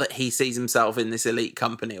not that he sees himself in this elite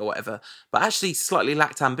company or whatever, but actually slightly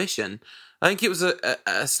lacked ambition. I think it was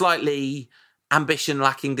a slightly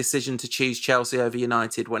ambition-lacking decision to choose Chelsea over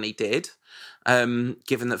United when he did,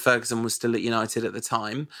 given that Ferguson was still at United at the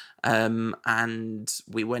time, and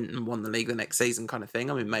we went and won the league the next season, kind of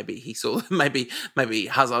thing. I mean, maybe he saw, maybe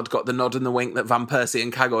Hazard got the nod and the wink that Van Persie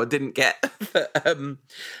and Kagawa didn't get,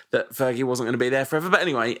 that Fergie wasn't going to be there forever. But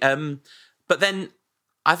anyway, but then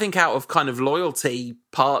I think out of kind of loyalty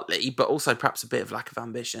partly, but also perhaps a bit of lack of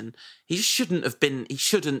ambition, he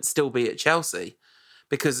shouldn't still be at Chelsea,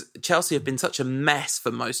 because Chelsea have been such a mess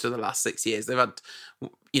for most of the last 6 years. They've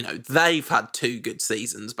had 2 good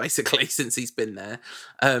seasons basically since he's been there.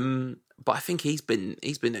 But I think he's been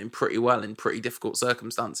doing pretty well in pretty difficult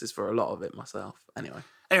circumstances for a lot of it myself. Anyway,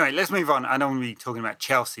 let's move on. I don't want to be talking about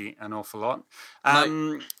Chelsea an awful lot.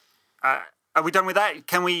 No. Are we done with that?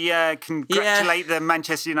 Can we congratulate the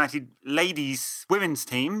Manchester United women's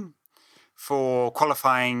team for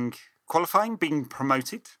qualifying, being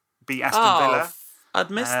promoted, beat Aston Villa. I'd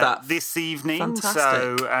missed that this evening. Fantastic.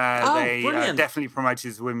 So they are definitely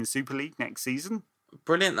promoted to the Women's Super League next season.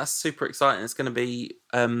 Brilliant. That's super exciting. It's going to be,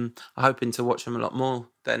 I'm hoping to watch them a lot more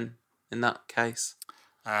then in that case.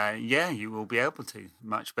 You will be able to.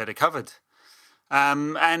 Much better covered.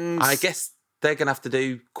 And I guess they're going to have to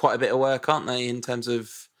do quite a bit of work, aren't they, in terms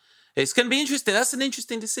of... It's going to be interesting. That's an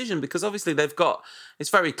interesting decision, because obviously it's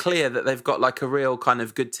very clear that they've got like a real kind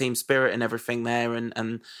of good team spirit and everything there,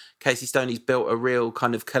 and Casey Stoney's built a real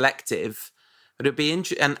kind of collective. But it'd be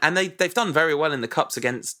interesting, and they've done very well in the cups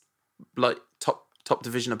against like top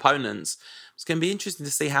division opponents. It's going to be interesting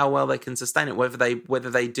to see how well they can sustain it, whether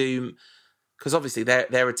they do, because obviously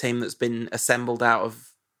they're a team that's been assembled out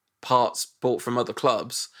of parts bought from other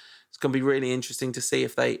clubs. It's going to be really interesting to see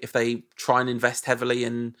if they try and invest heavily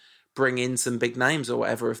and bring in some big names or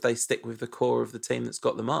whatever, if they stick with the core of the team that's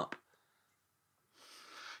got them up.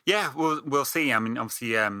 Yeah, we'll see. I mean,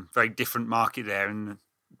 obviously, very different market there, and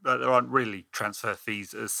there aren't really transfer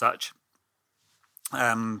fees as such.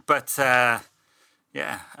 I'm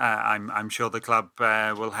sure the club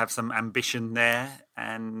will have some ambition there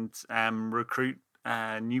and recruit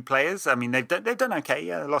new players. I mean, they've done okay.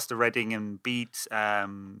 They lost to Reading and beat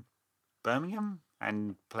Birmingham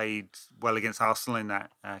and played well against Arsenal in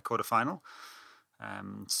that quarter-final.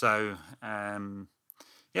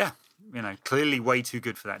 Clearly way too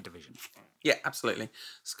good for that division. Yeah, absolutely.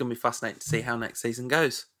 It's going to be fascinating to see how next season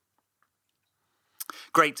goes.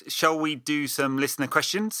 Great. Shall we do some listener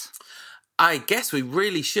questions? I guess we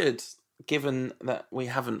really should, given that we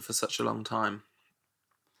haven't for such a long time.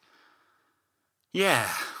 Yeah,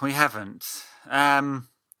 we haven't.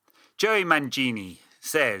 Joey Mangini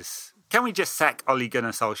says, can we just sack Ole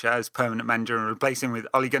Gunnar Solskjaer as permanent manager and replace him with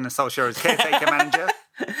Ole Gunnar Solskjaer as caretaker manager?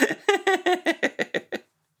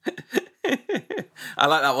 I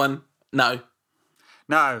like that one. No,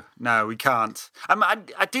 we can't.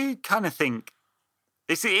 I do kind of think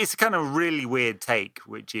it's a kind of really weird take,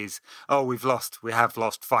 which is, we have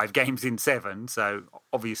lost 5 games in 7, so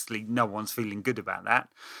obviously no one's feeling good about that.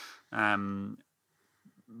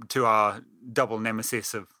 To our double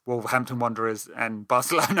nemesis of Wolverhampton Wanderers and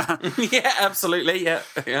Barcelona. Yeah, absolutely. Yeah.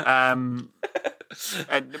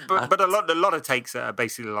 But a lot of takes are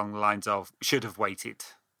basically along the lines of should have waited.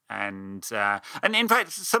 And in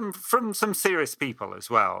fact, from some serious people as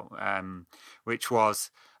well, which was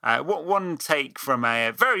one take from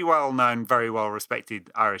a very well-known, very well-respected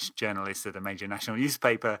Irish journalist at a major national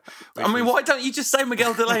newspaper. Why don't you just say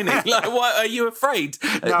Miguel Delaney? Why are you afraid?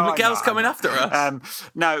 Miguel's coming after us.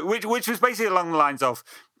 No, which was basically along the lines of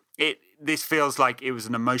this feels like it was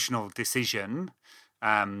an emotional decision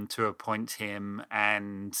to appoint him,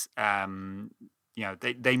 and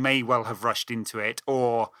they may well have rushed into it,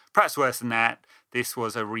 or perhaps worse than that, this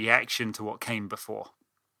was a reaction to what came before.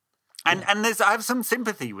 And I have some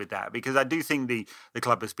sympathy with that, because I do think the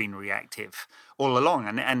club has been reactive all along,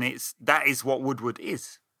 and that is what Woodward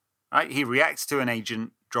is, right? He reacts to an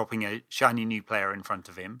agent dropping a shiny new player in front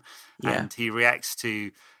of him, and he reacts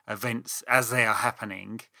to events as they are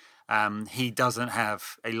happening. He doesn't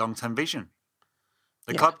have a long-term vision.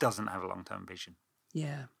 The club doesn't have a long-term vision.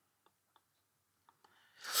 Yeah.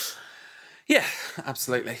 Yeah,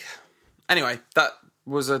 absolutely. Anyway, that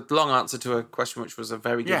was a long answer to a question which was a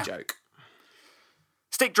very good joke.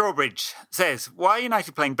 Stick Drawbridge says, why are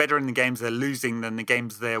United playing better in the games they're losing than the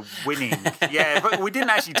games they're winning? Yeah, but we didn't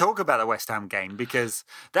actually talk about the West Ham game, because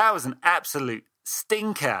that was an absolute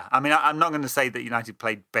stinker. I mean, I'm not going to say that United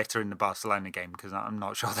played better in the Barcelona game, because I'm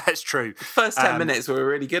not sure that's true. First 10 minutes were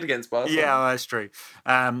really good against Barcelona. Yeah, that's true.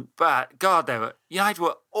 But God, United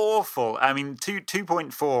were awful. I mean,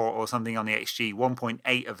 2.4 or something on the XG.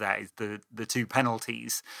 1.8 of that is the 2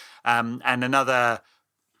 penalties, and another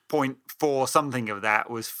 0.4 something of that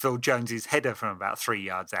was Phil Jones's header from about 3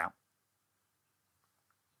 yards out,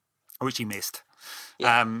 which he missed.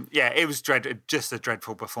 It was just a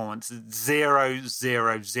dreadful performance. 0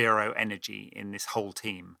 energy in this whole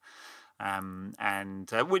team,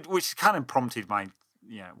 which kind of prompted my,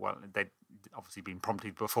 they'd obviously been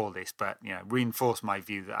prompted before this, but reinforced my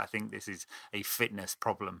view that I think this is a fitness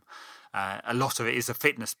problem. A lot of it is a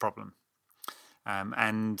fitness problem.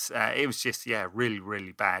 It was just, really,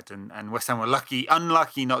 really bad. And West Ham were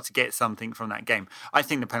unlucky not to get something from that game. I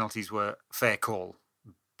think the penalties were fair call,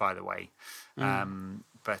 by the way.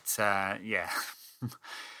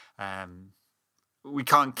 We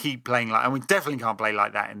can't keep playing and we definitely can't play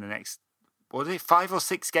like that in the next, 5 or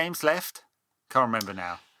 6 games left? Can't remember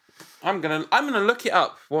now. I'm gonna look it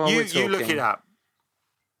up while we're talking. You look it up.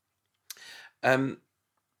 I'm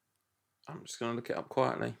just gonna look it up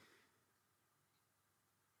quietly.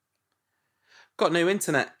 Got new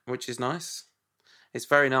internet, which is nice. It's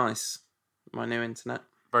very nice. My new internet.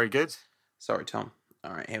 Very good. Sorry, Tom.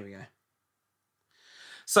 All right, here we go.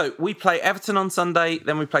 So we play Everton on Sunday,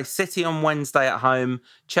 then we play City on Wednesday at home,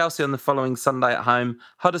 Chelsea on the following Sunday at home,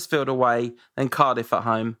 Huddersfield away, then Cardiff at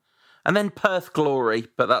home, and then Perth Glory,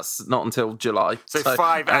 but that's not until July. So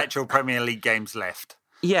 5 actual Premier League games left.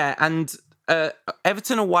 Yeah, and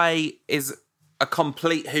Everton away is a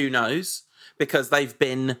complete who knows, because they've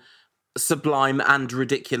been sublime and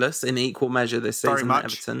ridiculous in equal measure this season. Very much.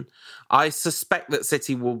 Everton. I suspect that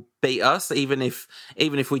City will beat us, even if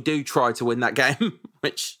we do try to win that game,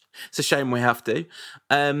 which it's a shame we have to.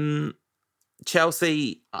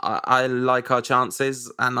 Chelsea, I like our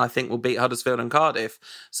chances, and I think we'll beat Huddersfield and Cardiff.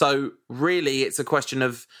 So really, it's a question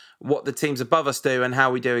of what the teams above us do and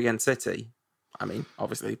how we do against City. I mean,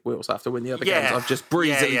 obviously, we also have to win the other games. I've just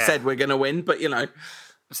breezily said we're going to win, but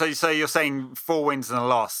So you're saying 4 wins and a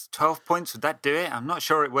loss, 12 points? Would that do it? I'm not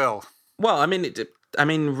sure it will. Well, I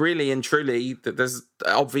mean, really and truly, there's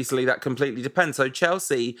obviously that completely depends. So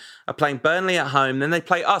Chelsea are playing Burnley at home, then they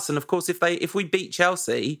play us, and of course, if we beat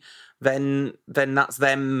Chelsea, then that's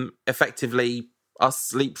them effectively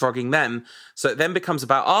us leapfrogging them. So it then becomes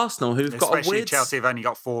about Arsenal, who've got a weird. Chelsea have only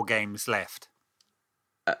got 4 games left.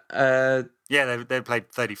 Yeah, they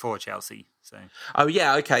played 34 Chelsea. So. Oh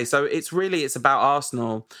yeah, okay. So it's about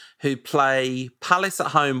Arsenal, who play Palace at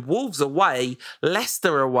home, Wolves away,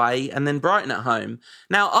 Leicester away, and then Brighton at home.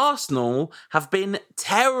 Now Arsenal have been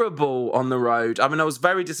terrible on the road. I mean, I was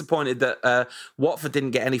very disappointed that Watford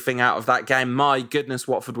didn't get anything out of that game. My goodness,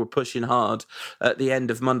 Watford were pushing hard at the end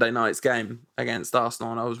of Monday night's game against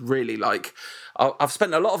Arsenal, and I was really like, I've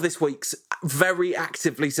spent a lot of this week very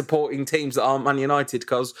actively supporting teams that aren't Man United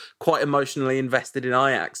because I was quite emotionally invested in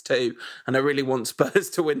Ajax too, and I really want Spurs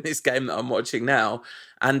to win this game that I'm watching now,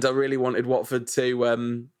 and I really wanted Watford to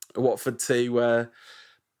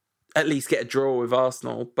at least get a draw with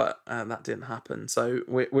Arsenal, but that didn't happen. So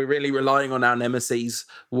we're really relying on our nemesis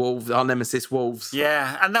Wolves.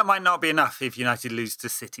 Yeah, and that might not be enough if United lose to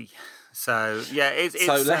City. So yeah, it's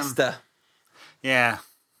Leicester. Yeah.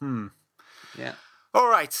 Yeah. All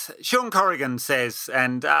right. Sean Corrigan says,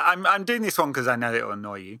 and I'm doing this one because I know it will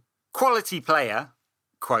annoy you. Quality player,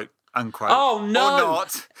 quote unquote. Oh no! Or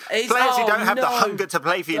not. Players who don't have the hunger to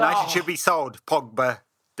play for United should be sold. Pogba,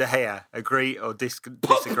 De Gea. Agree or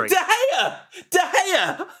disagree?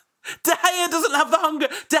 De Gea doesn't have the hunger.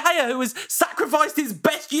 De Gea, who has sacrificed his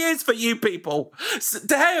best years for you people.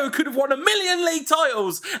 De Gea, who could have won 1 million league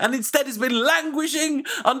titles and instead has been languishing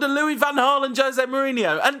under Louis van Gaal and Jose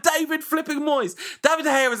Mourinho and David flipping Moyes. David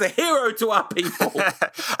De Gea is a hero to our people.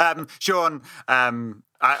 Sean,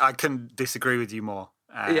 I couldn't disagree with you more.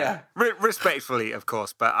 Respectfully, of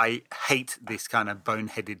course, but I hate this kind of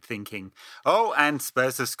boneheaded thinking. Oh, and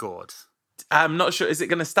Spurs have scored. I'm not sure. Is it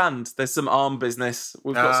going to stand? There's some arm business.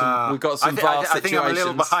 We've got some VAR situations. I think I'm a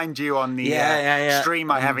little behind you on the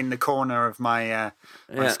stream I have in the corner of my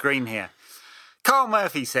screen here. Carl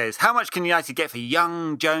Murphy says, how much can United get for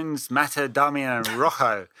Young, Jones, Mata, Darmian and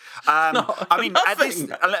Rojo?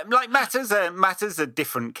 Mata's a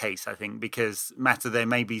different case, I think, because Mata, there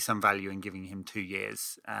may be some value in giving him 2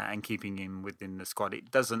 years and keeping him within the squad. It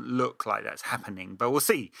doesn't look like that's happening, but we'll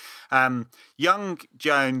see. Young,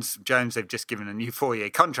 Jones, they've just given a new 4-year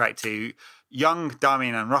contract to. Young,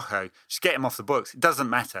 Darmian and Rojo, just get him off the books. It doesn't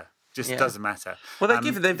matter. Doesn't matter. Well,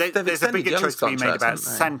 there's a bigger choice to be made about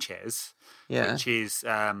Sanchez. Yeah.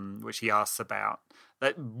 Which he asks about.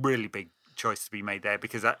 That really big choice to be made there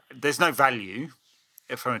because there's no value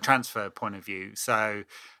from a transfer point of view. So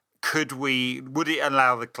would it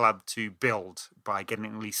allow the club to build by getting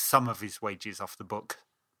at least some of his wages off the book?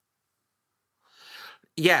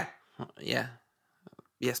 Yeah.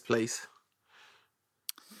 Yes, please.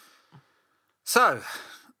 So,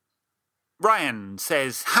 Ryan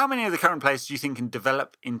says, how many of the current players do you think can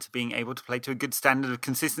develop into being able to play to a good standard of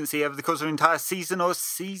consistency over the course of an entire season or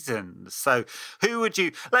seasons? So who would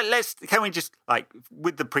you... Can we just,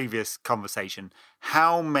 with the previous conversation,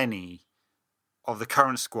 how many of the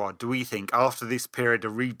current squad do we think, after this period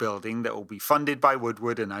of rebuilding that will be funded by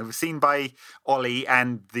Woodward and overseen by Ollie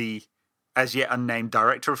and the as yet unnamed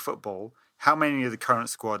director of football, how many of the current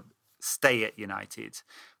squad stay at United?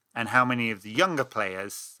 And how many of the younger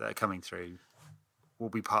players that are coming through will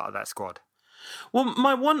be part of that squad? Well,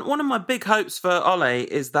 one of my big hopes for Ole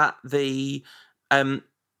is that the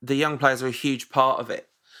young players are a huge part of it.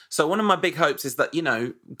 So one of my big hopes is that,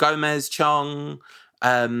 Gomez, Chong,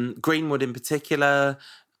 Greenwood in particular,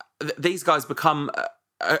 these guys become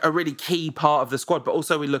a really key part of the squad, but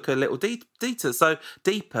also we look a little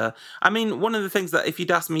deeper. I mean, one of the things that if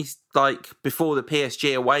you'd asked me before the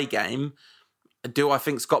PSG away game, do I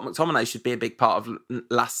think Scott McTominay should be a big part of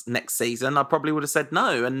next season? I probably would have said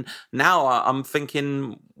no. And now I'm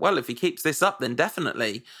thinking, well, if he keeps this up, then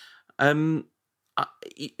definitely. So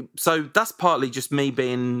that's partly just me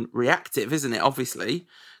being reactive, isn't it? Obviously,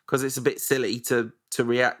 because it's a bit silly to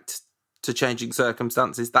react to changing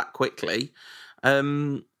circumstances that quickly.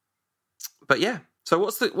 But yeah. So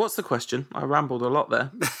what's the question? I rambled a lot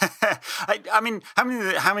there. I mean, how many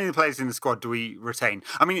of the players in the squad do we retain?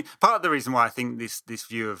 I mean, part of the reason why I think this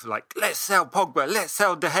view of let's sell Pogba, let's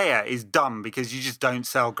sell De Gea is dumb because you just don't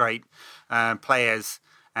sell great players.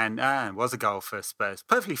 And it was a goal for Spurs,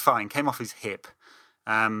 perfectly fine, came off his hip.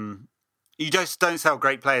 You just don't sell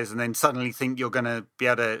great players and then suddenly think you're going to be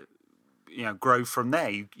able to grow from there.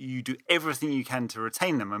 You do everything you can to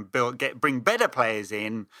retain them and bring better players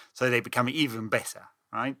in so they become even better,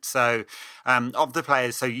 right? So of the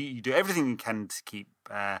players, so you do everything you can to keep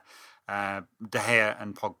De Gea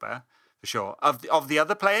and Pogba for sure. Of the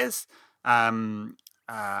other players,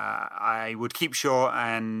 I would keep Shaw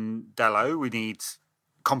and Dalot. We need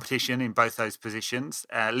competition in both those positions.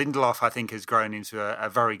 Lindelof, I think, has grown into a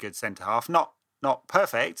very good centre half. Not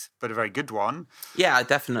perfect, but a very good one. Yeah,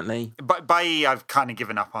 definitely. But Bailly, I've kind of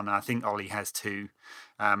given up on. I think Ollie has too.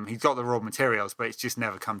 He's got the raw materials, but it's just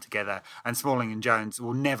never come together. And Smalling and Jones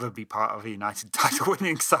will never be part of a United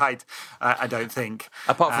title-winning side, I don't think.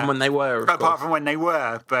 Apart from when they were, apart from when they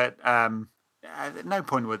were, but at no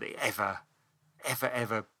point were they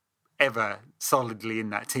ever solidly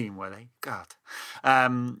in that team, were they? God.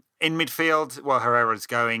 In midfield, well, Herrera's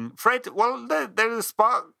going. Fred, well, there's a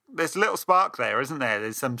spark. There's a little spark there, isn't there?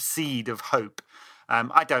 There's some seed of hope.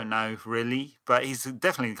 I don't know, really, but he's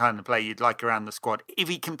definitely the kind of player you'd like around the squad. If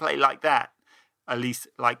he can play like that, at least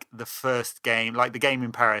like the first game, like the game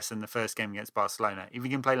in Paris and the first game against Barcelona, if he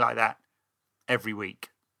can play like that every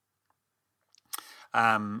week,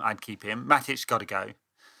 I'd keep him. Matic's got to go.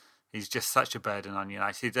 He's just such a burden on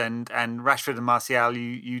United. And Rashford and Martial,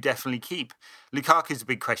 you definitely keep. Lukaku's a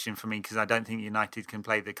big question for me because I don't think United can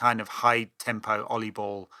play the kind of high-tempo Ollie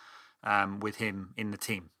ball with him in the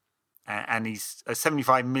team. And he's a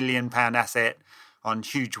 £75 million asset on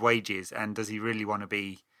huge wages. And does he really want to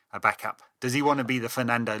be a backup? Does he want to be the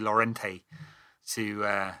Fernando Llorente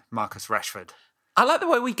to Marcus Rashford? I like the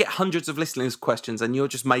way we get hundreds of listeners' questions and you're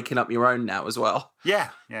just making up your own now as well. Yeah.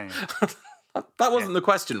 That wasn't the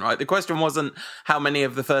question, right? The question wasn't how many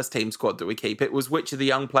of the first team squad do we keep. It was which of the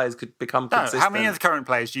young players could become consistent. How many of the current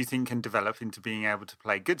players do you think can develop into being able to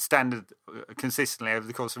play good standard consistently over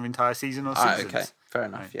the course of an entire season or seasons? Okay, fair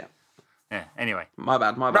enough, right. Yeah, anyway. My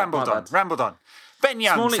bad. Rambled on. Ben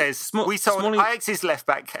Young says, we sold Smalling... Ajax's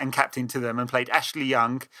left-back and captain to them and played Ashley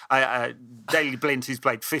Young, Daley Blind, who's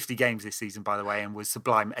played 50 games this season, by the way, and was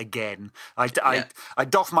sublime again. I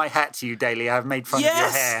doff my hat to you, Daley. I've made fun of your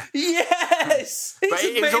hair. Yes! But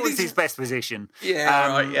it was always his best position. Yeah,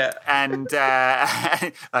 right, yeah. And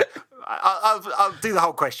I'll do the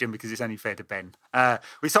whole question because it's only fair to Ben.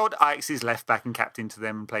 We sold Ajax's left-back and captain to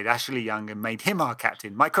them and played Ashley Young and made him our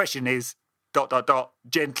captain. My question is, ...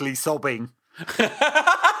 gently sobbing.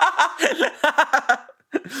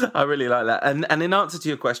 I really like that. And in answer to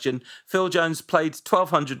your question, Phil Jones played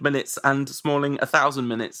 1,200 minutes and Smalling 1,000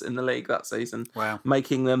 minutes in the league that season. Wow.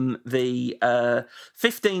 Making them the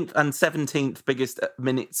 15th and 17th biggest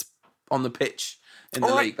minutes on the pitch in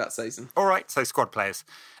the league that season. All right, so squad players.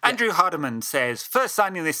 Andrew Hardiman says, first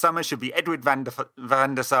signing this summer should be Edward van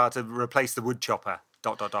der Sar to replace the wood chopper... ...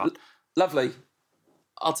 Lovely.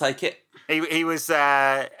 I'll take it. He was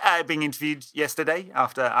being interviewed yesterday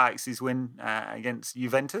after Ajax's win against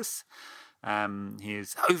Juventus. He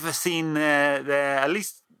has overseen their at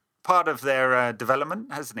least part of their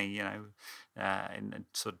development, hasn't he? You know, in a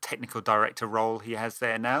sort of technical director role he has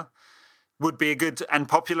there now. Would be a good and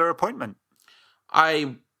popular appointment.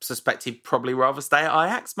 I suspect he'd probably rather stay at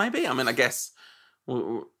Ajax, maybe. I mean, I guess...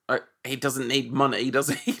 he doesn't need money, does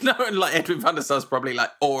he? No, and like Edwin van der Sar's probably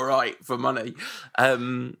like all right for money,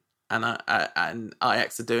 and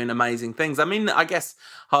Ajax are doing amazing things. I mean, I guess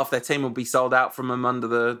half their team will be sold out from them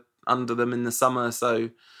under them in the summer, so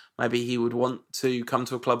maybe he would want to come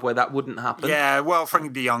to a club where that wouldn't happen. Yeah, well,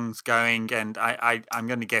 Frank de Jong's going, and I'm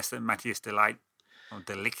going to guess that Matthias de Ligt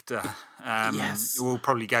will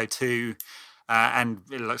probably go too. And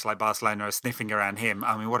it looks like Barcelona are sniffing around him.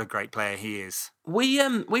 I mean, what a great player he is. We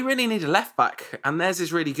really need a left back, and theirs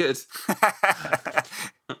is really good.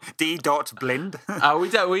 D. Blind. Oh, we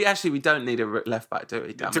don't. We don't need a left back, do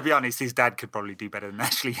we? To be honest, his dad could probably do better than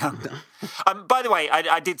Ashley Young. By the way,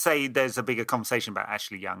 I did say there's a bigger conversation about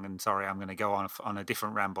Ashley Young, and sorry, I'm going to go on a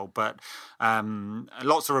different ramble. But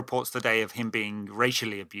lots of reports today of him being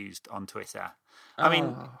racially abused on Twitter. I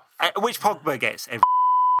mean, which Pogba gets every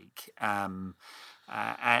week.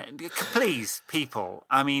 Please, people.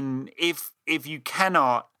 I mean, if you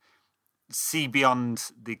cannot see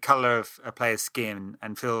beyond the colour of a player's skin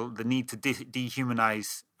and feel the need to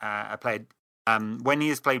dehumanize a player when he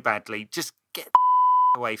has played badly, just get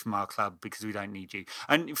away from our club because we don't need you.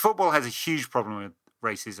 And football has a huge problem with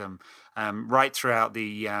racism right throughout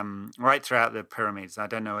the pyramids. I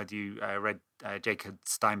don't know whether you read Jacob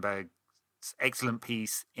Steinberg's excellent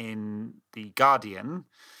piece in The Guardian,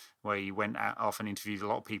 where he went off and interviewed a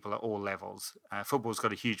lot of people at all levels. Football's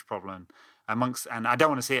got a huge problem and I don't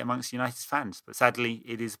want to see it amongst United's fans, but sadly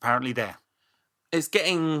it is apparently there. It's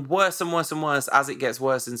getting worse and worse and worse as it gets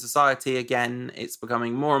worse in society again. It's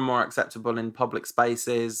becoming more and more acceptable in public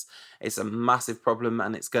spaces. It's a massive problem,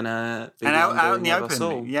 and it's going to be out in the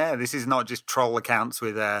open. Yeah, this is not just troll accounts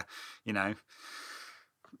with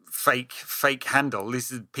fake handle.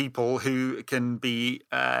 This is people who can be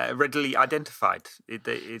readily identified.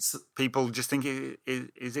 It's people just think it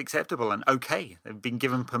is acceptable and okay. They've been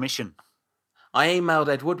given permission. I emailed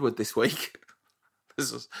Ed Woodward this week.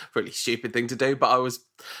 This was a really stupid thing to do, but I was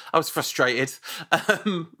frustrated.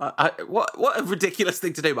 What a ridiculous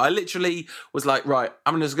thing to do! But I literally was like, right,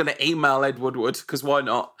 I'm just going to email Ed Woodward because why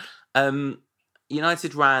not?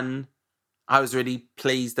 United ran. I was really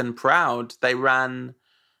pleased and proud. They ran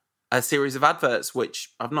a series of adverts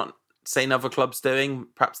which I've not seen other clubs doing.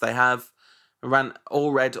 Perhaps they have. Ran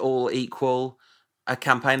All Red, All Equal, a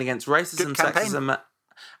campaign against racism, sexism,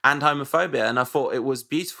 and homophobia, and I thought it was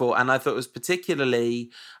beautiful. And I thought it was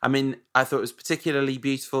particularly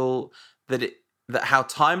beautiful that how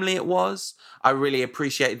timely it was. I really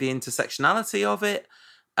appreciated the intersectionality of it.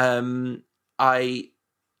 I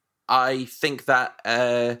think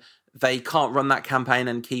that they can't run that campaign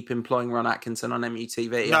and keep employing Ron Atkinson on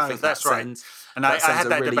MUTV. No, I think that's right. And I had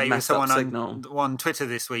that really debate with someone on Twitter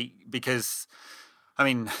this week because, I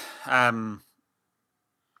mean,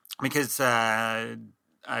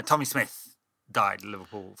 Tommy Smith died,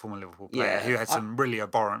 former Liverpool player, who had some really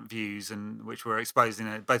abhorrent views and which were exposed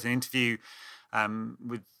in both an interview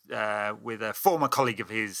with a former colleague of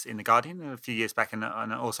his in The Guardian a few years back, and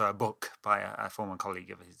also a book by a former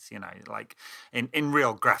colleague of his, like in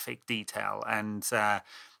real graphic detail. And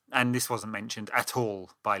this wasn't mentioned at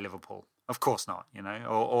all by Liverpool. Of course not,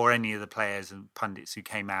 or any of the players and pundits who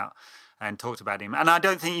came out and talked about him. And I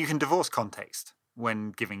don't think you can divorce context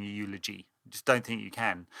when giving a eulogy. Just don't think you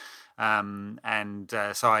can. So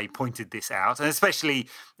I pointed this out, and especially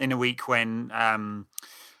in a week when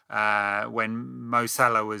Mo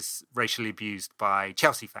Salah was racially abused by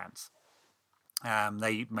Chelsea fans.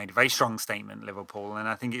 They made a very strong statement, Liverpool, and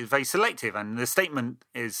I think it was very selective. And the statement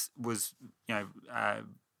was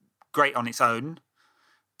great on its own,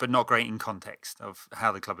 but not great in context of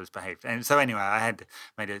how the club has behaved. And so anyway, I had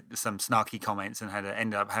made some snarky comments and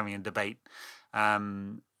ended up having a debate.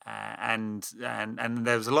 And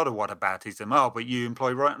there was a lot of whataboutism. Oh, but you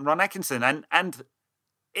employ Ron Atkinson, and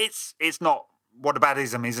it's not.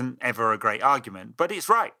 Whataboutism isn't ever a great argument, but it's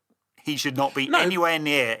right. He should not be anywhere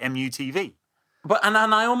near MUTV. But and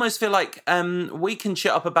I almost feel like we can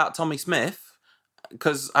shut up about Tommy Smith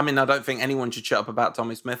because I don't think anyone should shut up about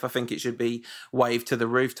Tommy Smith. I think it should be waved to the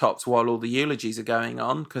rooftops while all the eulogies are going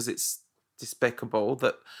on because it's despicable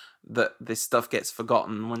that this stuff gets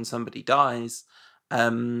forgotten when somebody dies.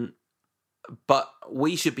 But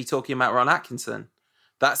we should be talking about Ron Atkinson.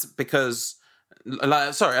 That's because.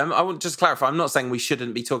 Sorry, I want to just clarify. I'm not saying we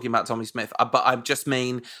shouldn't be talking about Tommy Smith, but I just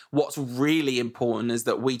mean what's really important is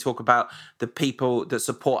that we talk about the people that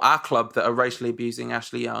support our club that are racially abusing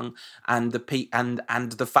Ashley Young, and the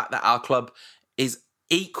fact that our club is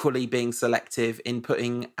equally being selective in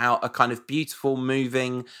putting out a kind of beautiful,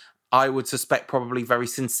 moving, I would suspect probably very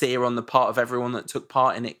sincere on the part of everyone that took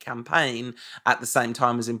part in it campaign at the same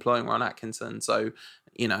time as employing Ron Atkinson. So.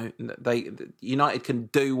 United can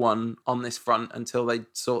do one on this front until they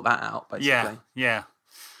sort that out. Basically, yeah.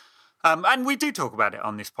 And we do talk about it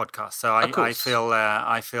on this podcast, so I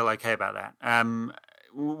feel okay about that.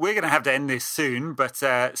 We're going to have to end this soon, but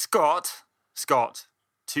Scott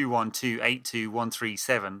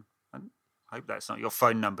 212-82137. I hope that's not your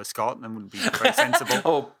phone number, Scott. That wouldn't be very sensible.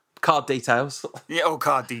 Or card details. Yeah, or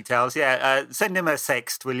card details. Yeah, send him a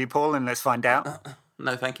sext, will you, Paul? And let's find out.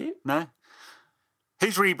 No, thank you. No.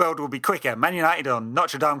 Whose rebuild will be quicker, Man United or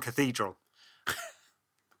Notre Dame Cathedral?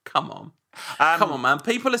 Come on. Come on, man.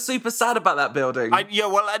 People are super sad about that building.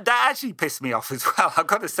 That actually pissed me off as well, I've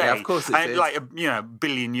got to say. Yeah, of course it did. Like, €1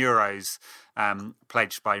 billion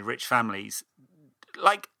pledged by rich families.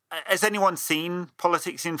 Like, has anyone seen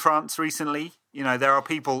politics in France recently? There are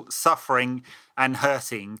people suffering and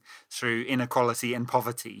hurting through inequality and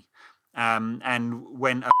poverty. And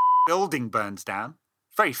when a building burns down,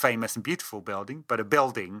 very famous and beautiful building, but a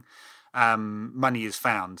building, money is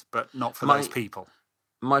found, but not for those people.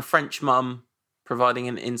 My French mum providing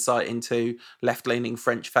an insight into left-leaning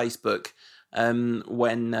French Facebook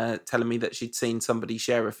when telling me that she'd seen somebody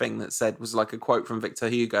share a thing that was like a quote from Victor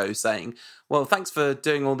Hugo saying, well, thanks for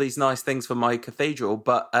doing all these nice things for my cathedral,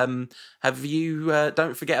 but have you,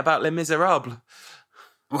 don't forget about Les Miserables.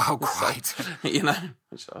 Well, quite.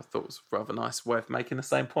 Which I thought was a rather nice way of making the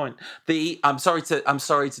same point. I'm sorry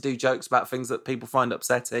to do jokes about things that people find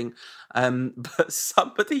upsetting, but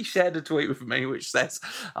somebody shared a tweet with me which says,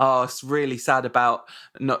 "Oh, it's really sad about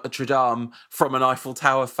Notre Dame" from an Eiffel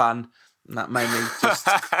Tower fan. And that made me just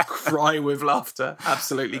cry with laughter.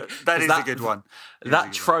 Absolutely. That is a good one.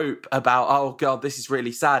 That trope about, oh God, this is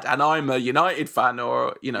really sad, and I'm a United fan,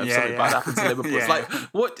 or, you know, something bad happens to Liverpool. It's like,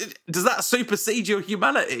 what, does that supersede your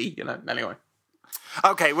humanity? You know, anyway.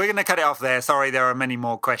 Okay, we're going to cut it off there. Sorry, there are many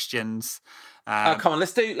more questions. Come on,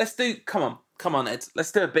 let's do, come on, Ed.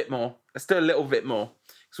 Let's do a bit more. Let's do a little bit more.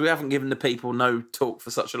 Because we haven't given the people no talk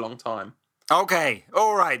for such a long time. Okay,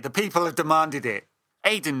 all right, the people have demanded it.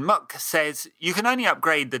 Aidan Muck says, you can only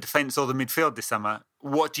upgrade the defence or the midfield this summer.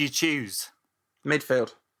 What do you choose?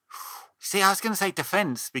 Midfield. See, I was going to say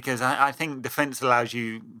defence, because I think defence allows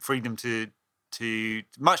you freedom to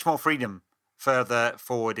much more freedom further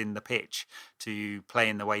forward in the pitch to play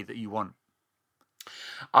in the way that you want.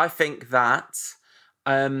 I think that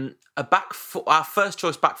our first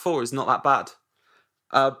choice back four is not that bad.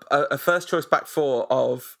 A first choice back four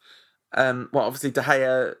of, obviously De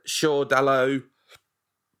Gea, Shaw, Dalot,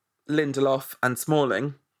 Lindelof and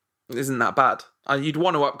Smalling isn't that bad. You'd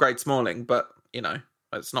want to upgrade Smalling, but, you know,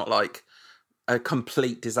 it's not like a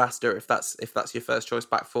complete disaster if that's your first choice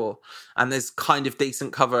back four. And there's kind of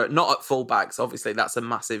decent cover, not at fullbacks, obviously that's a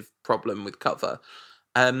massive problem with cover.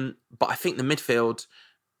 But I think the midfield,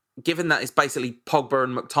 given that it's basically Pogba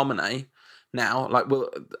and McTominay now,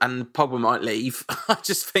 and Pogba might leave, I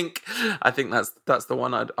think that's the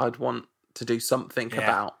one I'd want to do something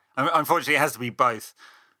about. Unfortunately, it has to be both.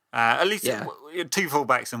 At least 2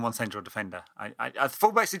 fullbacks and 1 central defender.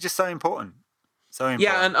 Fullbacks are just so important. So important.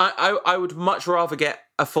 Yeah, and I would much rather get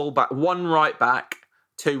a fullback, 1 right back,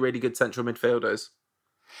 2 really good central midfielders.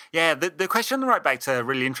 Yeah, the question on the right back's a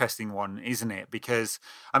really interesting one, isn't it? Because,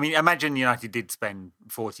 I mean, imagine United did spend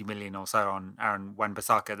 40 million or so on Aaron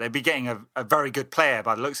Wan-Bissaka. They'd be getting a very good player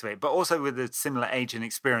by the looks of it, but also with a similar age and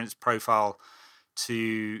experience profile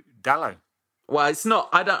to Dalot. Well, it's not.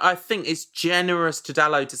 I think it's generous to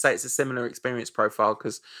Dalot to say it's a similar experience profile,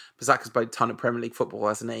 because Bissaka's played a ton of Premier League football,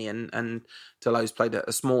 hasn't he? And Dalot's played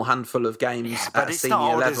a small handful of games at a senior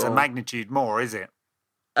level. But it's not orders of magnitude more, is it?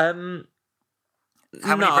 How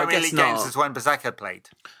many Premier League games has Wan-Bissaka played?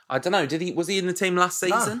 I don't know. Was he in the team last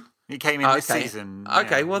season? No. He came in this season.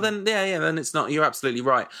 Okay, well then, then it's not. You're absolutely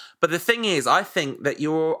right. But the thing is, I think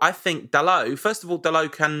Dalot. First of all,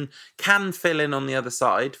 Dalot can fill in on the other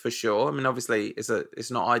side for sure. I mean, obviously, it's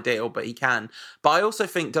not ideal, but he can. But I also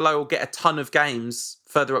think Dalot will get a ton of games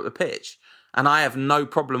further up the pitch, and I have no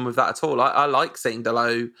problem with that at all. I like seeing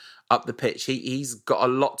Dalot up the pitch. He's got a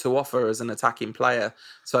lot to offer as an attacking player.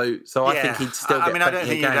 So I think he'd still get. I mean, I don't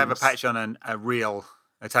think he'd have a patch on a real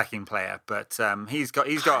attacking player, but he's got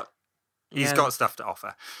stuff to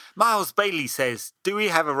offer. Miles Bailey says, do we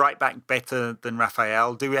have a right back better than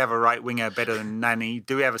Raphael? Do we have a right winger better than Nani?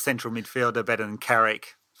 Do we have a central midfielder better than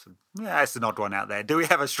Carrick? So, that's an odd one out there. Do we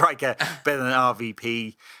have a striker better than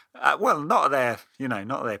RVP? Well, not at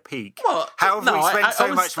their peak. How have we spent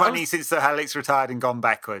so much money since Sir Alex retired and gone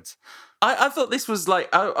backwards? I thought this was like,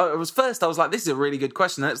 I was like, this is a really good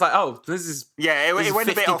question. And it's like, this is... Yeah, it went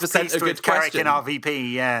a bit off piste with Carrick and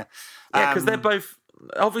RVP, yeah. Yeah, because they're both...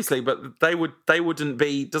 Obviously, but they wouldn't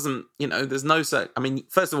be, there's no... I mean,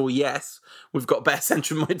 first of all, yes, we've got better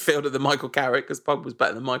central midfielder than Michael Carrick, because Pogba was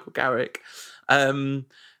better than Michael Carrick.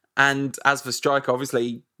 And as for striker,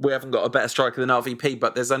 obviously, we haven't got a better striker than RVP,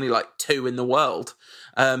 but there's only like 2 in the world.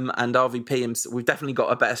 And RVP, we've definitely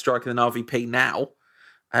got a better striker than RVP now.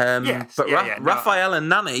 Raphael and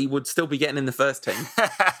Nani would still be getting in the first team.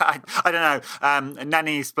 I don't know.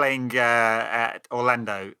 Nani's playing at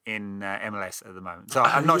Orlando in MLS at the moment, so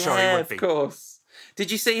I'm not sure he would be. Of course.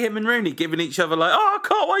 Did you see him and Rooney giving each other like, I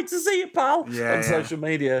can't wait to see you, pal, on social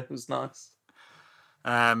media? It was nice.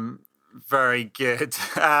 Very good.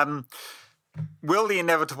 Will the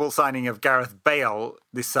inevitable signing of Gareth Bale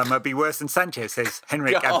this summer be worse than Sanchez, says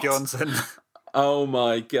Henrik Abjornsson. Oh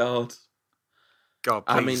my God. God,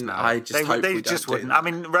 please, no. I just hope they just wouldn't. I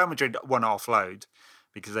mean, Real Madrid want to offload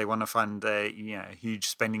because they want to fund a huge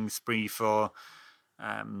spending spree for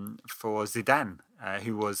Zidane,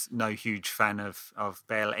 who was no huge fan of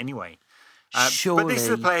Bale anyway. Surely, but this is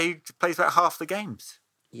a player who plays about half the games.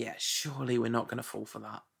 Yeah, surely we're not going to fall for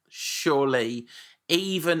that. Surely,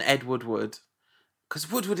 even Ed Woodward,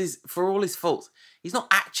 because Woodward is, for all his faults, he's not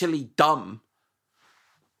actually dumb.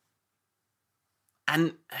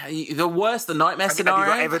 And the nightmare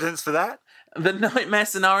scenario... Have you got evidence for that? The nightmare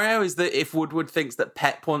scenario is that if Woodward thinks that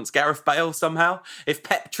Pep wants Gareth Bale somehow, if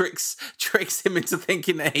Pep tricks him into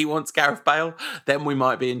thinking that he wants Gareth Bale, then we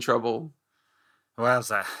might be in trouble.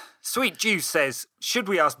 Wowza. Sweet Juice says, should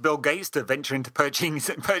we ask Bill Gates to venture into purchasing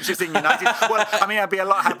United? Well, I mean, I'd be a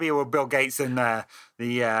lot happier with Bill Gates than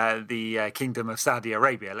the Kingdom of Saudi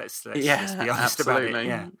Arabia. Let's be honest about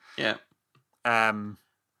it. Yeah.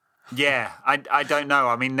 Yeah, I don't know.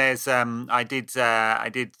 I mean, there's I did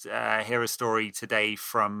hear a story today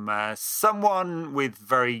from someone with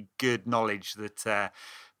very good knowledge that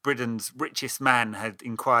Britain's richest man had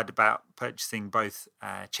inquired about purchasing both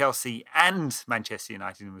Chelsea and Manchester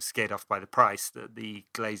United and was scared off by the price that the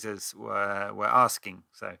Glazers were asking.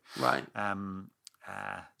 So Right.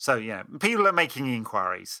 So yeah, people are making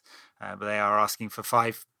inquiries, but they are asking for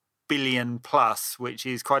 $5 billion plus, which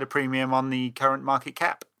is quite a premium on the current market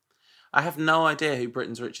cap. I have no idea who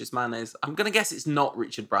Britain's richest man is. I'm going to guess it's not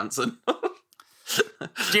Richard Branson.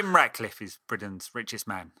 Jim Ratcliffe is Britain's richest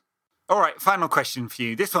man. All right, final question for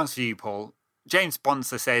you. This one's for you, Paul. James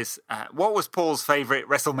Bonser says, what was Paul's favourite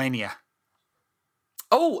WrestleMania?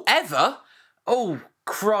 Oh, ever? Oh,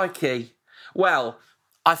 crikey. Well,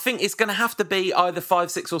 I think it's going to have to be either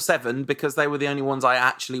 5, 6 or 7 because they were the only ones I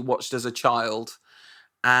actually watched as a child.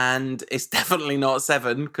 And it's definitely not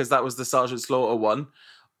 7 because that was the Sergeant Slaughter one.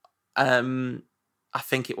 I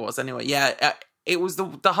think it was anyway. Yeah, it was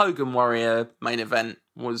the Hogan Warrior main event.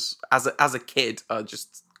 Was as a kid, I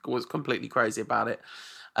just was completely crazy about it.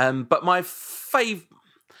 But my fave,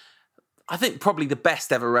 I think probably the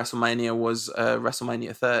best ever WrestleMania was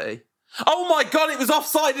WrestleMania 30. Oh my god, it was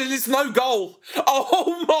offside and it's no goal.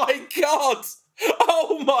 Oh my god.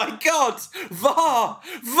 Oh my god. VAR.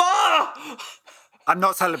 I'm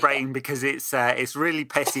not celebrating because it's really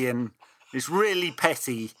petty and it's really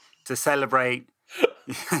petty to celebrate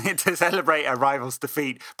a rival's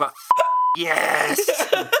defeat, but yes.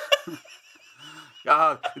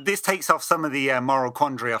 This takes off some of the moral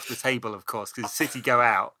quandary off the table, of course, because City go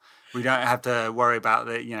out. We don't have to worry about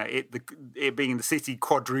it being the City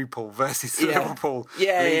quadruple versus the Liverpool.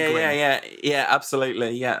 Yeah,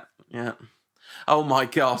 absolutely, yeah. Oh my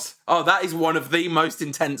god! Oh, that is one of the most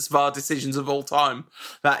intense VAR decisions of all time.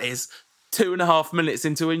 That is 2.5 minutes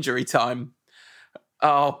into injury time.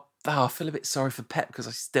 Oh, I feel a bit sorry for Pep because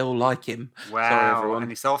I still like him. Wow, sorry, everyone.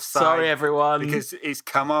 And it's offside. Sorry, everyone. Because it's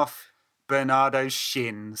come off Bernardo's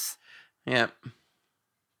shins. Yeah.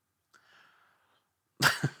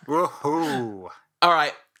 Woohoo. All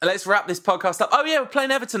right, let's wrap this podcast up. Oh, yeah, we're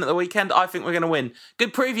playing Everton at the weekend. I think we're going to win.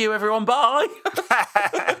 Good preview, everyone. Bye.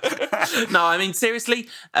 No, I mean, seriously,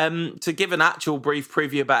 to give an actual brief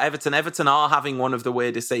preview about Everton are having one of the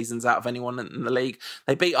weirdest seasons out of anyone in the league.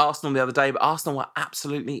 They beat Arsenal the other day, but Arsenal were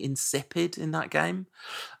absolutely insipid in that game.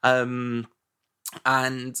 But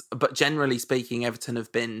generally speaking, Everton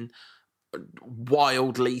have been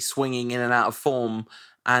wildly swinging in and out of form,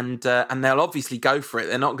 and they'll obviously go for it.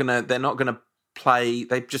 They're not gonna play.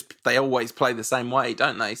 They always play the same way,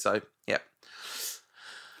 don't they? So yeah.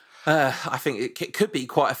 I think it could be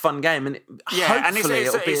quite a fun game, and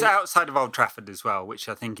it's outside of Old Trafford as well, which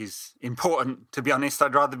I think is important. To be honest,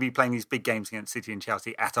 I'd rather be playing these big games against City and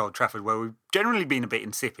Chelsea at Old Trafford, where we've generally been a bit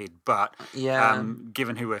insipid. But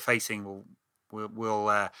given who we're facing,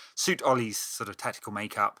 will suit Ollie's sort of tactical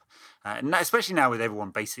makeup, and especially now with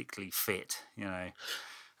everyone basically fit.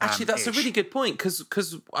 Actually, that's a really good point because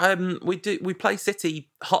we play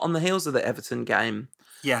City hot on the heels of the Everton game.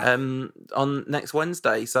 Yeah. On next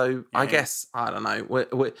Wednesday. So I guess, I don't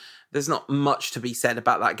know, there's not much to be said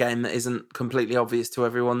about that game that isn't completely obvious to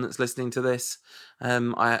everyone that's listening to this.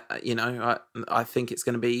 I think it's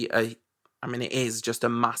going to be it is just a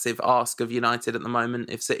mative ask of United at the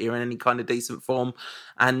moment if City are in any kind of decent form.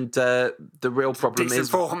 And the real problem decent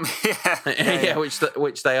is... form, yeah,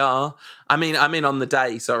 which they are. I mean on the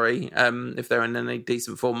day, sorry, if they're in any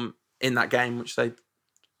decent form in that game, which they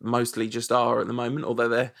mostly just are at the moment, although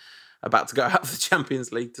they're about to go out of the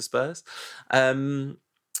Champions League to Spurs. In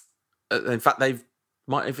fact,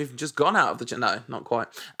 might have even just gone out of the... No, not quite.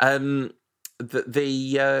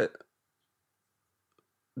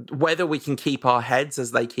 Whether we can keep our heads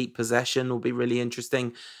as they keep possession will be really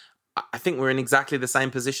interesting. I think we're in exactly the same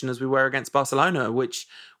position as we were against Barcelona, which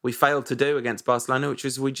we failed to do against Barcelona, which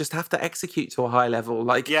is we just have to execute to a high level.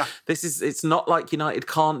 It's not like United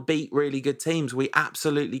can't beat really good teams. We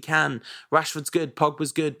absolutely can. Rashford's good,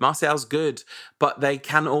 Pogba's good, Martial's good, but they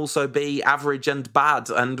can also be average and bad,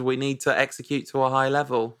 and we need to execute to a high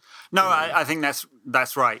level. No, I think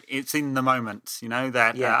that's right. It's in the moment,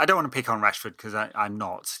 that I don't want to pick on Rashford because I'm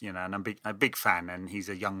not, and I'm a big fan, and he's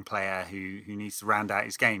a young player who needs to round out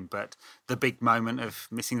his game. But the big moment of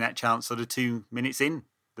missing that chance, sort of 2 minutes in,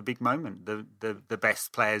 the big moment, the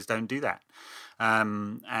best players don't do that,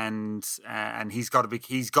 and he's got to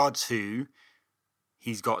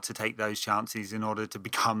take those chances in order to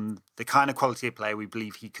become the kind of quality of player we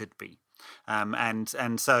believe he could be. And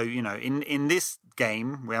so, in this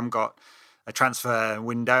game, we haven't got a transfer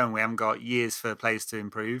window and we haven't got years for players to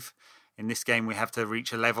improve. In this game, we have to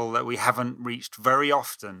reach a level that we haven't reached very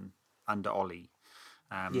often under Ollie.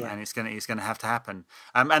 And it's going to have to happen.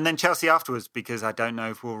 And then Chelsea afterwards, because I don't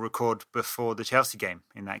know if we'll record before the Chelsea game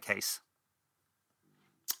in that case.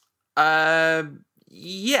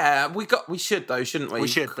 Yeah, we should though, shouldn't we? We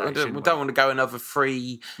should. We don't want to go another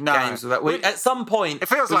 3 games with that. At some point, it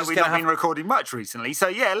feels like we've not been recording much recently. So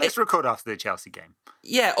yeah, let's record after the Chelsea game.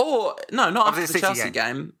 Yeah, or no, not after the Chelsea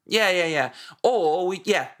game. Yeah. Or we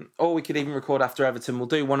could even record after Everton. We'll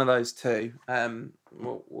do one of those two.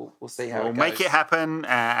 We'll see how it goes. We'll make it happen.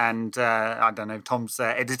 And I don't know, Tom's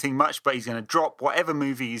editing much, but he's going to drop whatever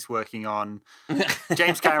movie he's working on.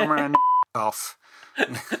 James Cameron off.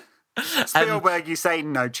 Spielberg, you say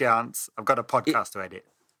no chance. I've got a podcast to edit.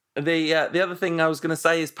 The other thing I was going to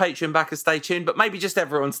say is Patreon backers, stay tuned, but maybe just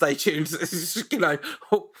everyone stay tuned. You know,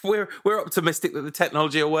 we're optimistic that the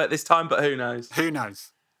technology will work this time, but who knows? Who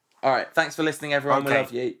knows? All right, thanks for listening, everyone. Okay. We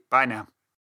love you. Bye now.